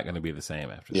 She's not going to be the same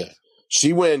after Yeah. this.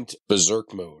 She went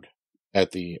berserk mode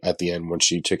at the end when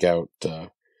she took out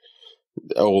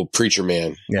old preacher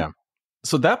man. Yeah.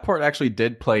 So that part actually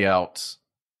did play out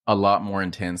a lot more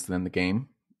intense than the game.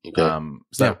 Okay.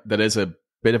 So that is a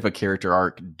bit of a character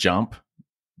arc jump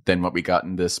than what we got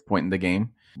in this point in the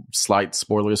game. Slight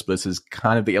spoilers, but this is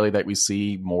kind of the Ellie that we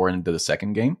see more into the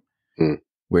second game.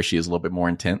 where she is a little bit more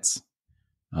intense.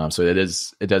 So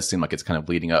it does seem like it's kind of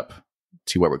leading up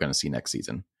to what we're going to see next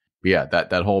season. But yeah,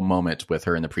 that whole moment with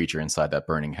her and the preacher inside that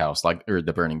burning house, or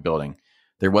the burning building.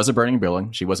 There was a burning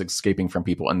building. She was escaping from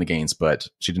people in the games, but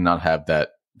she did not have that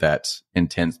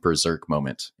intense berserk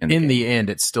moment. In the end,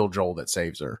 it's still Joel that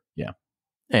saves her. Yeah.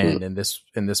 And in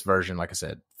this version, like I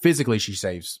said, physically she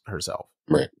saves herself.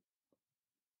 Right.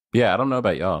 Yeah, I don't know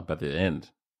about y'all, but at the end,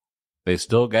 they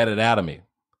still got it out of me.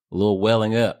 A little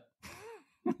welling up.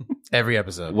 Every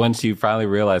episode. When she finally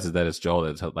realizes that it's Joel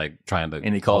that's like trying to...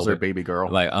 And he calls her baby girl.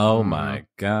 Like, oh my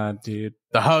God, dude.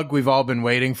 The hug we've all been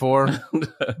waiting for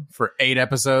 8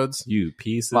 episodes. You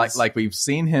pieces. Like we've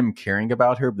seen him caring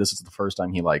about her, but this is the first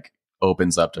time he like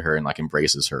opens up to her and like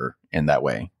embraces her in that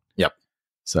way. Yep.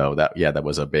 So that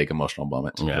was a big emotional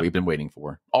moment that we've been waiting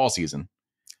for all season.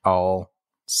 I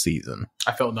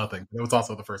felt nothing. It was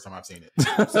also the first time I've seen it.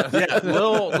 Yeah,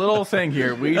 little thing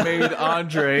here. We made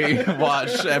Andre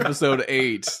watch episode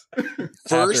 8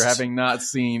 after having not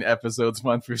seen episodes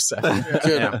 1 through 7.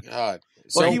 Good God.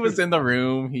 So he was in the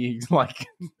room. He like,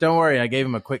 don't worry, I gave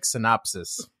him a quick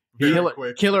synopsis.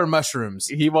 Killer mushrooms.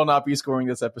 He will not be scoring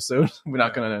this episode. We're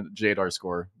not going to jade our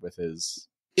score with his.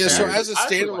 Yeah. So as a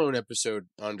standalone episode,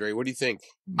 Andre, what do you think?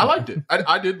 I liked it.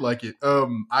 I did like it.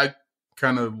 I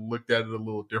kind of looked at it a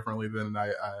little differently than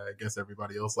I guess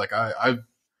everybody else. Like I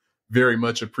very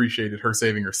much appreciated her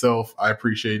saving herself. I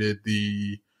appreciated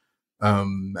the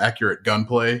accurate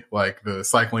gunplay, like the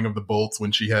cycling of the bolts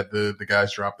when she had the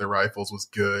guys drop their rifles was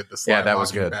good. The slide that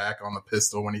was good. Back on the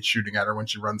pistol when he's shooting at her when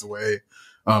she runs away,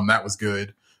 that was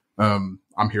good. I'm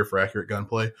here for accurate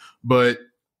gunplay, but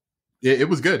it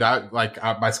was good.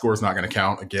 My score is not going to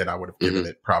count. Again, I would have given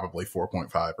it probably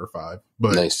 4.5 or 5.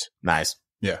 But nice.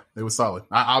 Yeah, it was solid.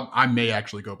 I may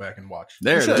actually go back and watch.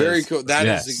 Very cool. That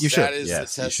is a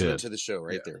Yes, testament to the show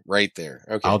right there.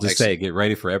 Okay, I'll just say, get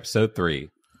ready for episode 3.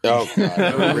 Oh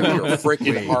God, rip your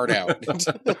freaking heart out.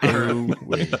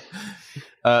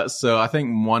 So I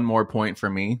think one more point for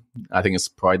me. I think it's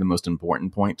probably the most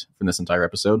important point from this entire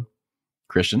episode.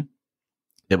 Christian,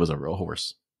 it was a real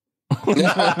horse.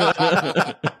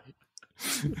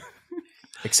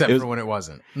 Except for when it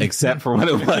wasn't. Except for when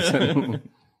it wasn't.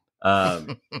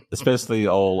 Especially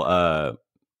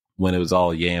when it was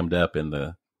all yammed up in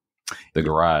the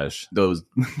garage. Those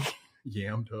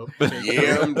yammed up.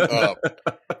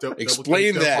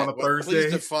 Explain that. On a Thursday.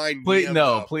 Please define.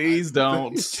 Please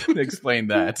don't explain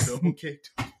that. Double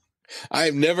kicked.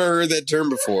 I've never heard that term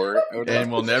before, and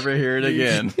we'll never hear it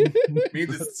again.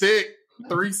 Means it's thick.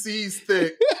 3 C's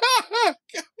thick.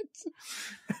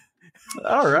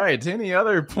 All right. Any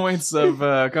other points of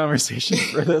conversation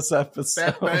for this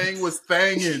episode? That bang was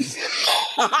banging.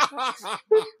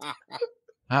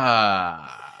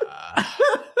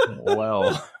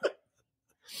 Well,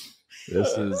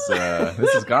 this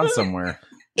has gone somewhere.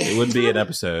 It wouldn't be an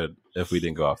episode if we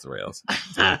didn't go off the rails.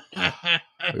 We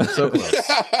were so close.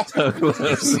 So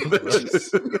close.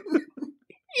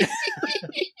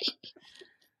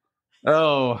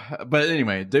 Oh, but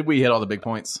anyway, did we hit all the big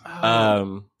points?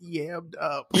 Yammed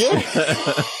up.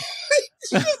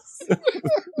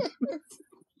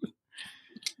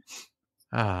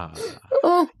 Yeah.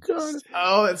 Oh God.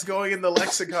 Oh, it's going in the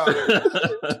lexicon.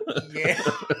 Yeah.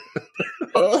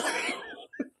 I'm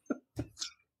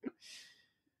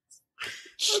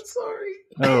sorry.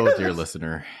 Oh, dear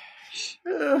listener.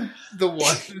 The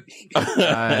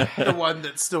one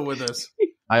that's still with us.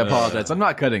 I apologize. I'm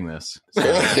not cutting this. So,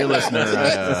 dear listener,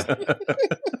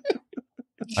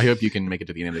 I hope you can make it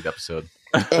to the end of the episode.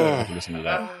 Listen to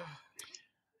that.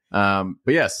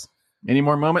 But yes, any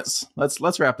more moments?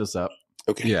 Let's wrap this up.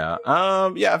 Okay. Yeah.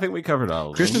 I think we covered all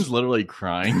of them. Christian's literally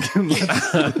crying.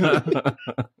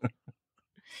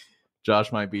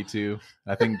 Josh might be too.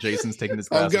 I think Jason's taking his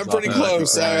glasses I've got pretty off.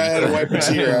 close. I had to wipe my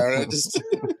tear out.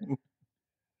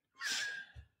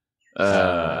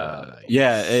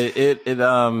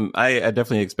 I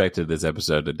definitely expected this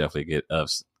episode to definitely get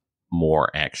us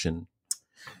more action,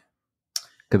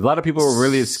 because a lot of people were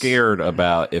really scared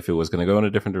about if it was going to go in a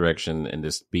different direction and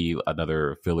just be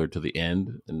another filler to the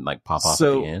end and like pop off at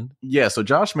the end. Yeah, so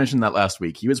Josh mentioned that last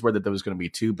week. He was worried that there was going to be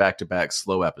 2 back-to-back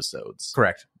slow episodes.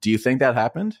 Correct. Do you think that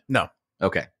happened? No.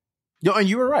 Okay. No, and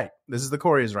you were right. This is the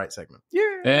Corey is right segment.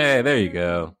 Yeah. Hey, there you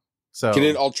go. So Can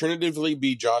it alternatively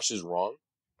be Josh is wrong?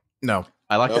 No.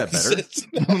 I like that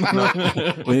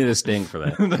better. We need a sting for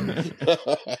that.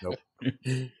 Nope.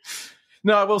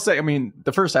 No, I will say, I mean,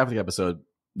 the first half of the episode,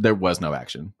 there was no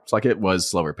action. It's like it was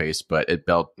slower paced, but it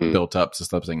built up to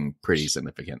something pretty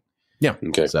significant. Yeah.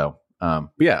 Okay. So,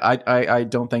 but yeah, I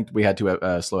don't think we had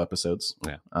 2 slow episodes.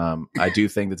 Yeah. I do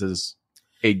think this is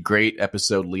a great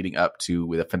episode leading up to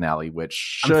the finale, which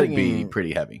should be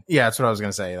pretty heavy. Yeah, that's what I was going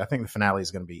to say. I think the finale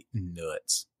is going to be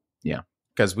nuts. Yeah,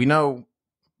 because we know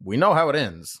how it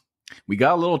ends. We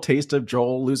got a little taste of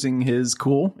Joel losing his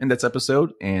cool in this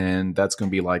episode, and that's going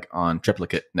to be like on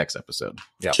triplicate next episode.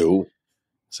 Yeah. Cool.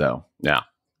 So yeah,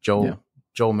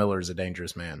 Joel Miller is a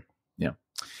dangerous man. Yeah.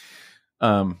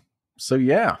 So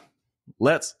yeah,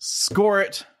 let's score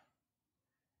it.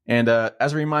 And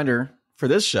as a reminder for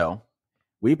this show,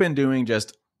 we've been doing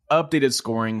just updated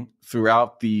scoring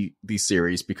throughout the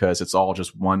series because it's all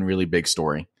just one really big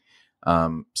story.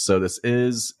 So this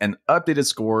is an updated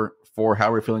score for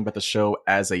how we're feeling about the show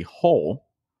as a whole.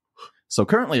 So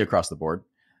currently across the board,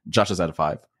 Josh is out of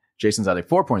 5, Jason's at a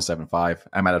 4.75,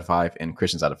 I'm out of 5, and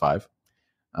Christian's out of 5.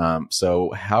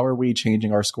 So how are we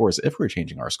changing our scores? If we're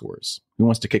changing our scores, who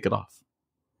wants to kick it off?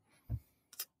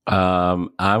 I'm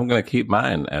going to keep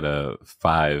mine at a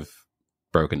 5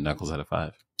 broken knuckles out of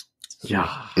 5.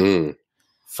 Yeah.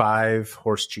 5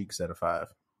 horse cheeks out of 5.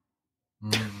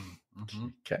 Mm-hmm.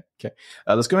 Okay.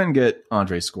 Let's go ahead and get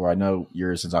Andre's score. I know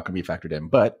yours is not going to be factored in,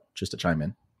 but just to chime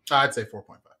in. I'd say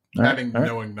 4.5.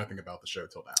 Knowing nothing about the show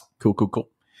till now. Cool.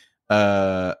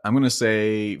 I'm going to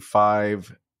say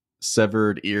 5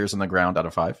 severed ears on the ground out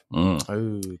of 5.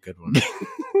 Oh, good one.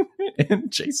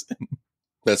 And Jason.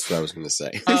 That's what I was going to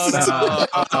say.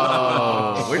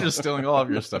 Oh, we're just stealing all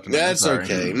of your stuff tonight. That's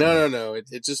okay. No.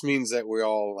 It just means that we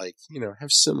all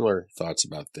have similar thoughts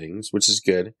about things, which is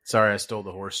good. Sorry, I stole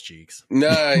the horse cheeks. No,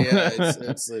 yeah.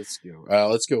 Let's go.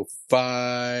 Let's go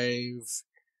 5.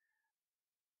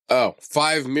 Oh,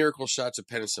 5 miracle shots of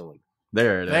penicillin.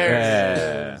 There it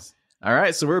is. All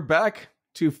right, so we're back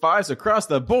to 5s across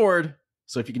the board.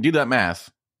 So if you can do that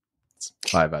math, it's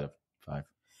 5 out of 5.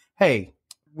 Hey,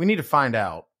 we need to find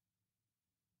out.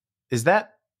 Is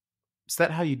that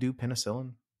how you do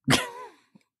penicillin?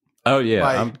 Oh yeah,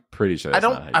 I'm pretty sure. I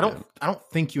don't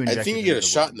think you inject. I think you get a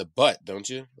shot in the butt, don't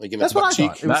you? Like in that's the butt what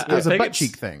I cheek. thought. It was a butt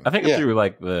cheek thing. I think it's through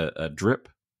like the drip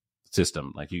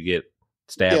system. Like you get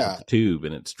stabbed with the tube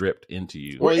and it's dripped into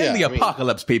you. We're in the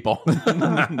apocalypse, people.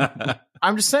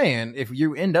 I'm just saying, if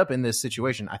you end up in this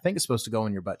situation, I think it's supposed to go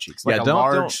in your butt cheeks, like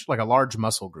a large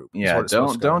muscle group. Yeah,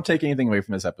 don't take anything away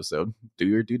from this episode. Do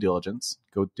your due diligence.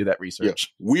 Go do that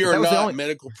research. Yeah. We are not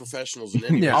medical professionals in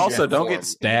any way. Also, don't get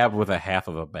stabbed with a half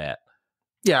of a bat.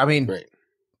 Yeah, I mean,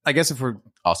 I guess if we're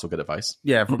also good advice.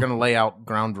 Yeah, if we're gonna lay out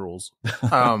ground rules.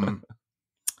 But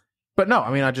no,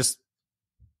 I mean,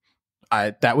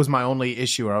 that was my only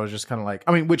issue where I was just kind of like,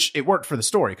 I mean, which it worked for the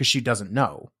story because she doesn't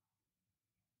know.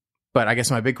 But I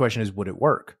guess my big question is, would it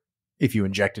work if you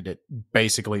injected it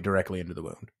basically directly into the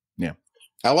wound? Yeah.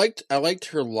 I liked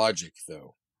her logic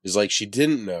though. Is like she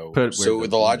didn't know. So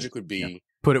the logic would be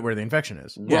put it where the infection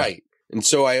is. Right. Yeah. And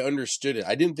so I understood it.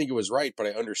 I didn't think it was right, but I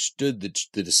understood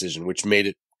the decision, which made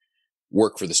it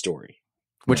work for the story.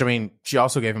 Which I mean, she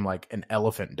also gave him like an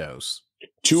elephant dose.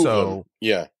 2 of them.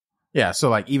 Yeah. Yeah, so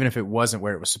like even if it wasn't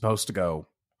where it was supposed to go,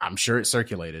 I'm sure it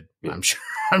circulated. Yeah.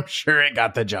 I'm sure it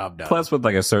got the job done. Plus, with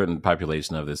like a certain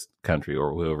population of this country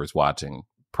or whoever's watching,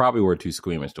 probably were too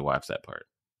squeamish to watch that part.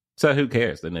 So who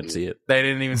cares? They didn't see it. They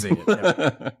didn't even see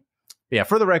it. Yeah,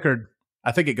 for the record,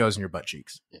 I think it goes in your butt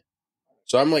cheeks. Yeah.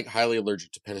 So I'm like highly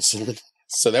allergic to penicillin.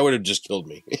 So that would have just killed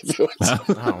me. Oh.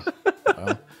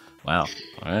 Wow.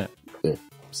 All right. Yeah.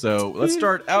 So let's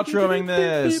start outroing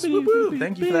this. Woo-hoo.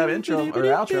 Thank you for that intro or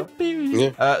outro.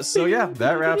 Yeah. So yeah,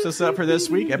 that wraps us up for this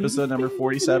week, episode number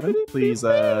 47. Please,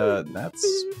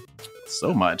 that's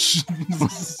so much,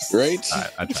 right?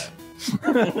 I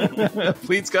tried.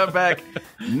 Please come back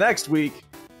next week,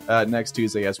 next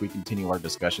Tuesday, as we continue our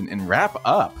discussion and wrap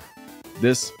up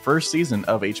this first season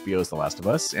of HBO's The Last of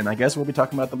Us. And I guess we'll be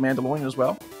talking about The Mandalorian as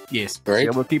well. Yes. Right.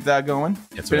 So we'll keep that going.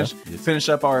 Finish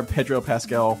up our Pedro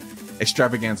Pascal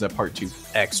Extravaganza Part 2.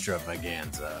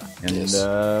 Extravaganza.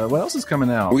 And what else is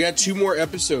coming out? We got 2 more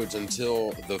episodes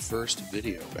until the first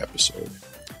video episode.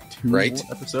 2 more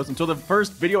episodes until the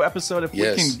first video episode. If we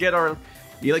can get our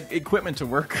equipment to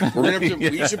work. We're gonna have to,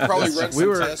 we should probably run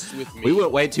some tests with me. We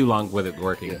went way too long with it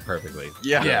working perfectly.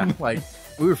 Yeah. Like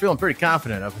we were feeling pretty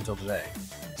confident up until today.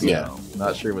 So,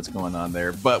 not sure what's going on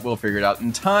there, but we'll figure it out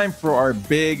in time for our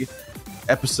big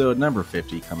episode number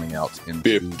 50 coming out in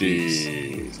 2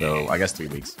 weeks. So I guess 3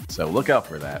 weeks. So look out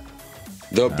for that.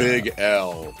 The big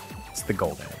L. It's the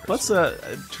golden. Let's to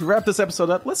wrap this episode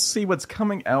up, let's see what's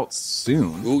coming out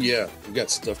soon. Oh yeah, we got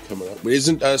stuff coming up. But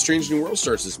isn't Strange New World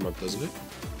starts this month, doesn't it?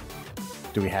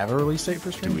 Do we have a release date for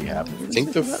Strange? Do we have a release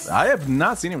date for that? I have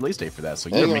not seen a release date for that, so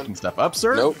you're making stuff up,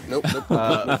 sir. Nope.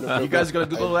 You guys are going to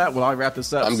Google that while I wrap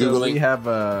this up. I'm Googling. We have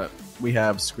we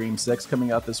have Scream 6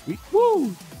 coming out this week.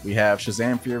 Woo! We have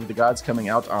Shazam! Fear of the Gods coming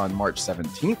out on March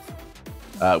 17th.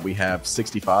 We have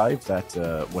 65,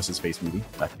 that what's his face movie?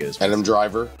 I forget his face. Adam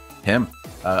Driver. Him.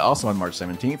 Also on March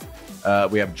 17th.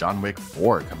 We have John Wick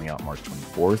 4 coming out March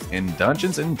 24th. And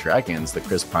Dungeons and Dragons, the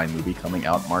Chris Pine movie, coming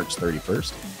out March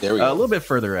 31st. There we go. A little bit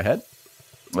further ahead.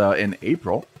 In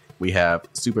April, we have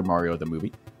Super Mario the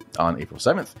movie on April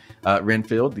 7th.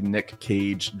 Renfield, the Nick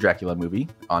Cage Dracula movie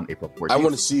on April 14th. I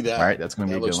want to see that. All right, that's going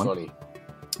to be a good one.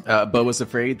 Funny. Beau Was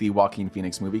Afraid, the Joaquin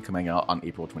Phoenix movie, coming out on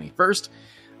April 21st.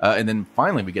 And then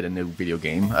finally, we get a new video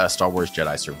game, Star Wars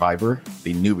Jedi Survivor,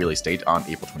 the new release date on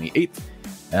April 28th.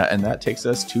 And that takes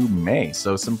us to May.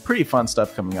 So some pretty fun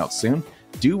stuff coming out soon.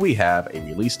 Do we have a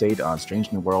release date on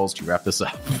Strange New Worlds to wrap this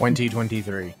up?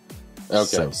 2023. So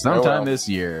Okay. sometime this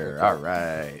year. Okay. All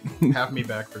right. Have me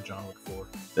back for John Wick 4.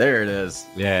 There it is.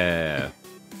 Yeah.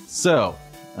 So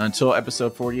until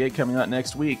episode 48 coming out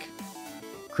next week,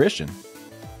 Christian,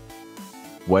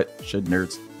 what should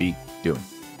nerds be doing?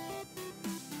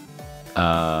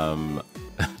 I'd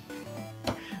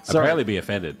probably be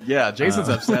offended. Yeah, Jason's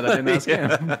upset. I didn't ask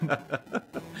him.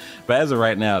 But as of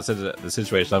right now, since the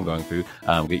situation I'm going through,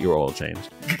 get your oil changed.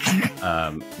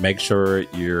 Make sure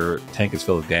your tank is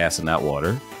filled with gas and not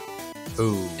water.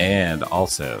 Ooh. And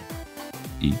also,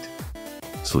 eat,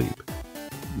 sleep,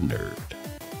 nerd.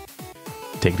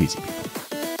 Take it easy, people.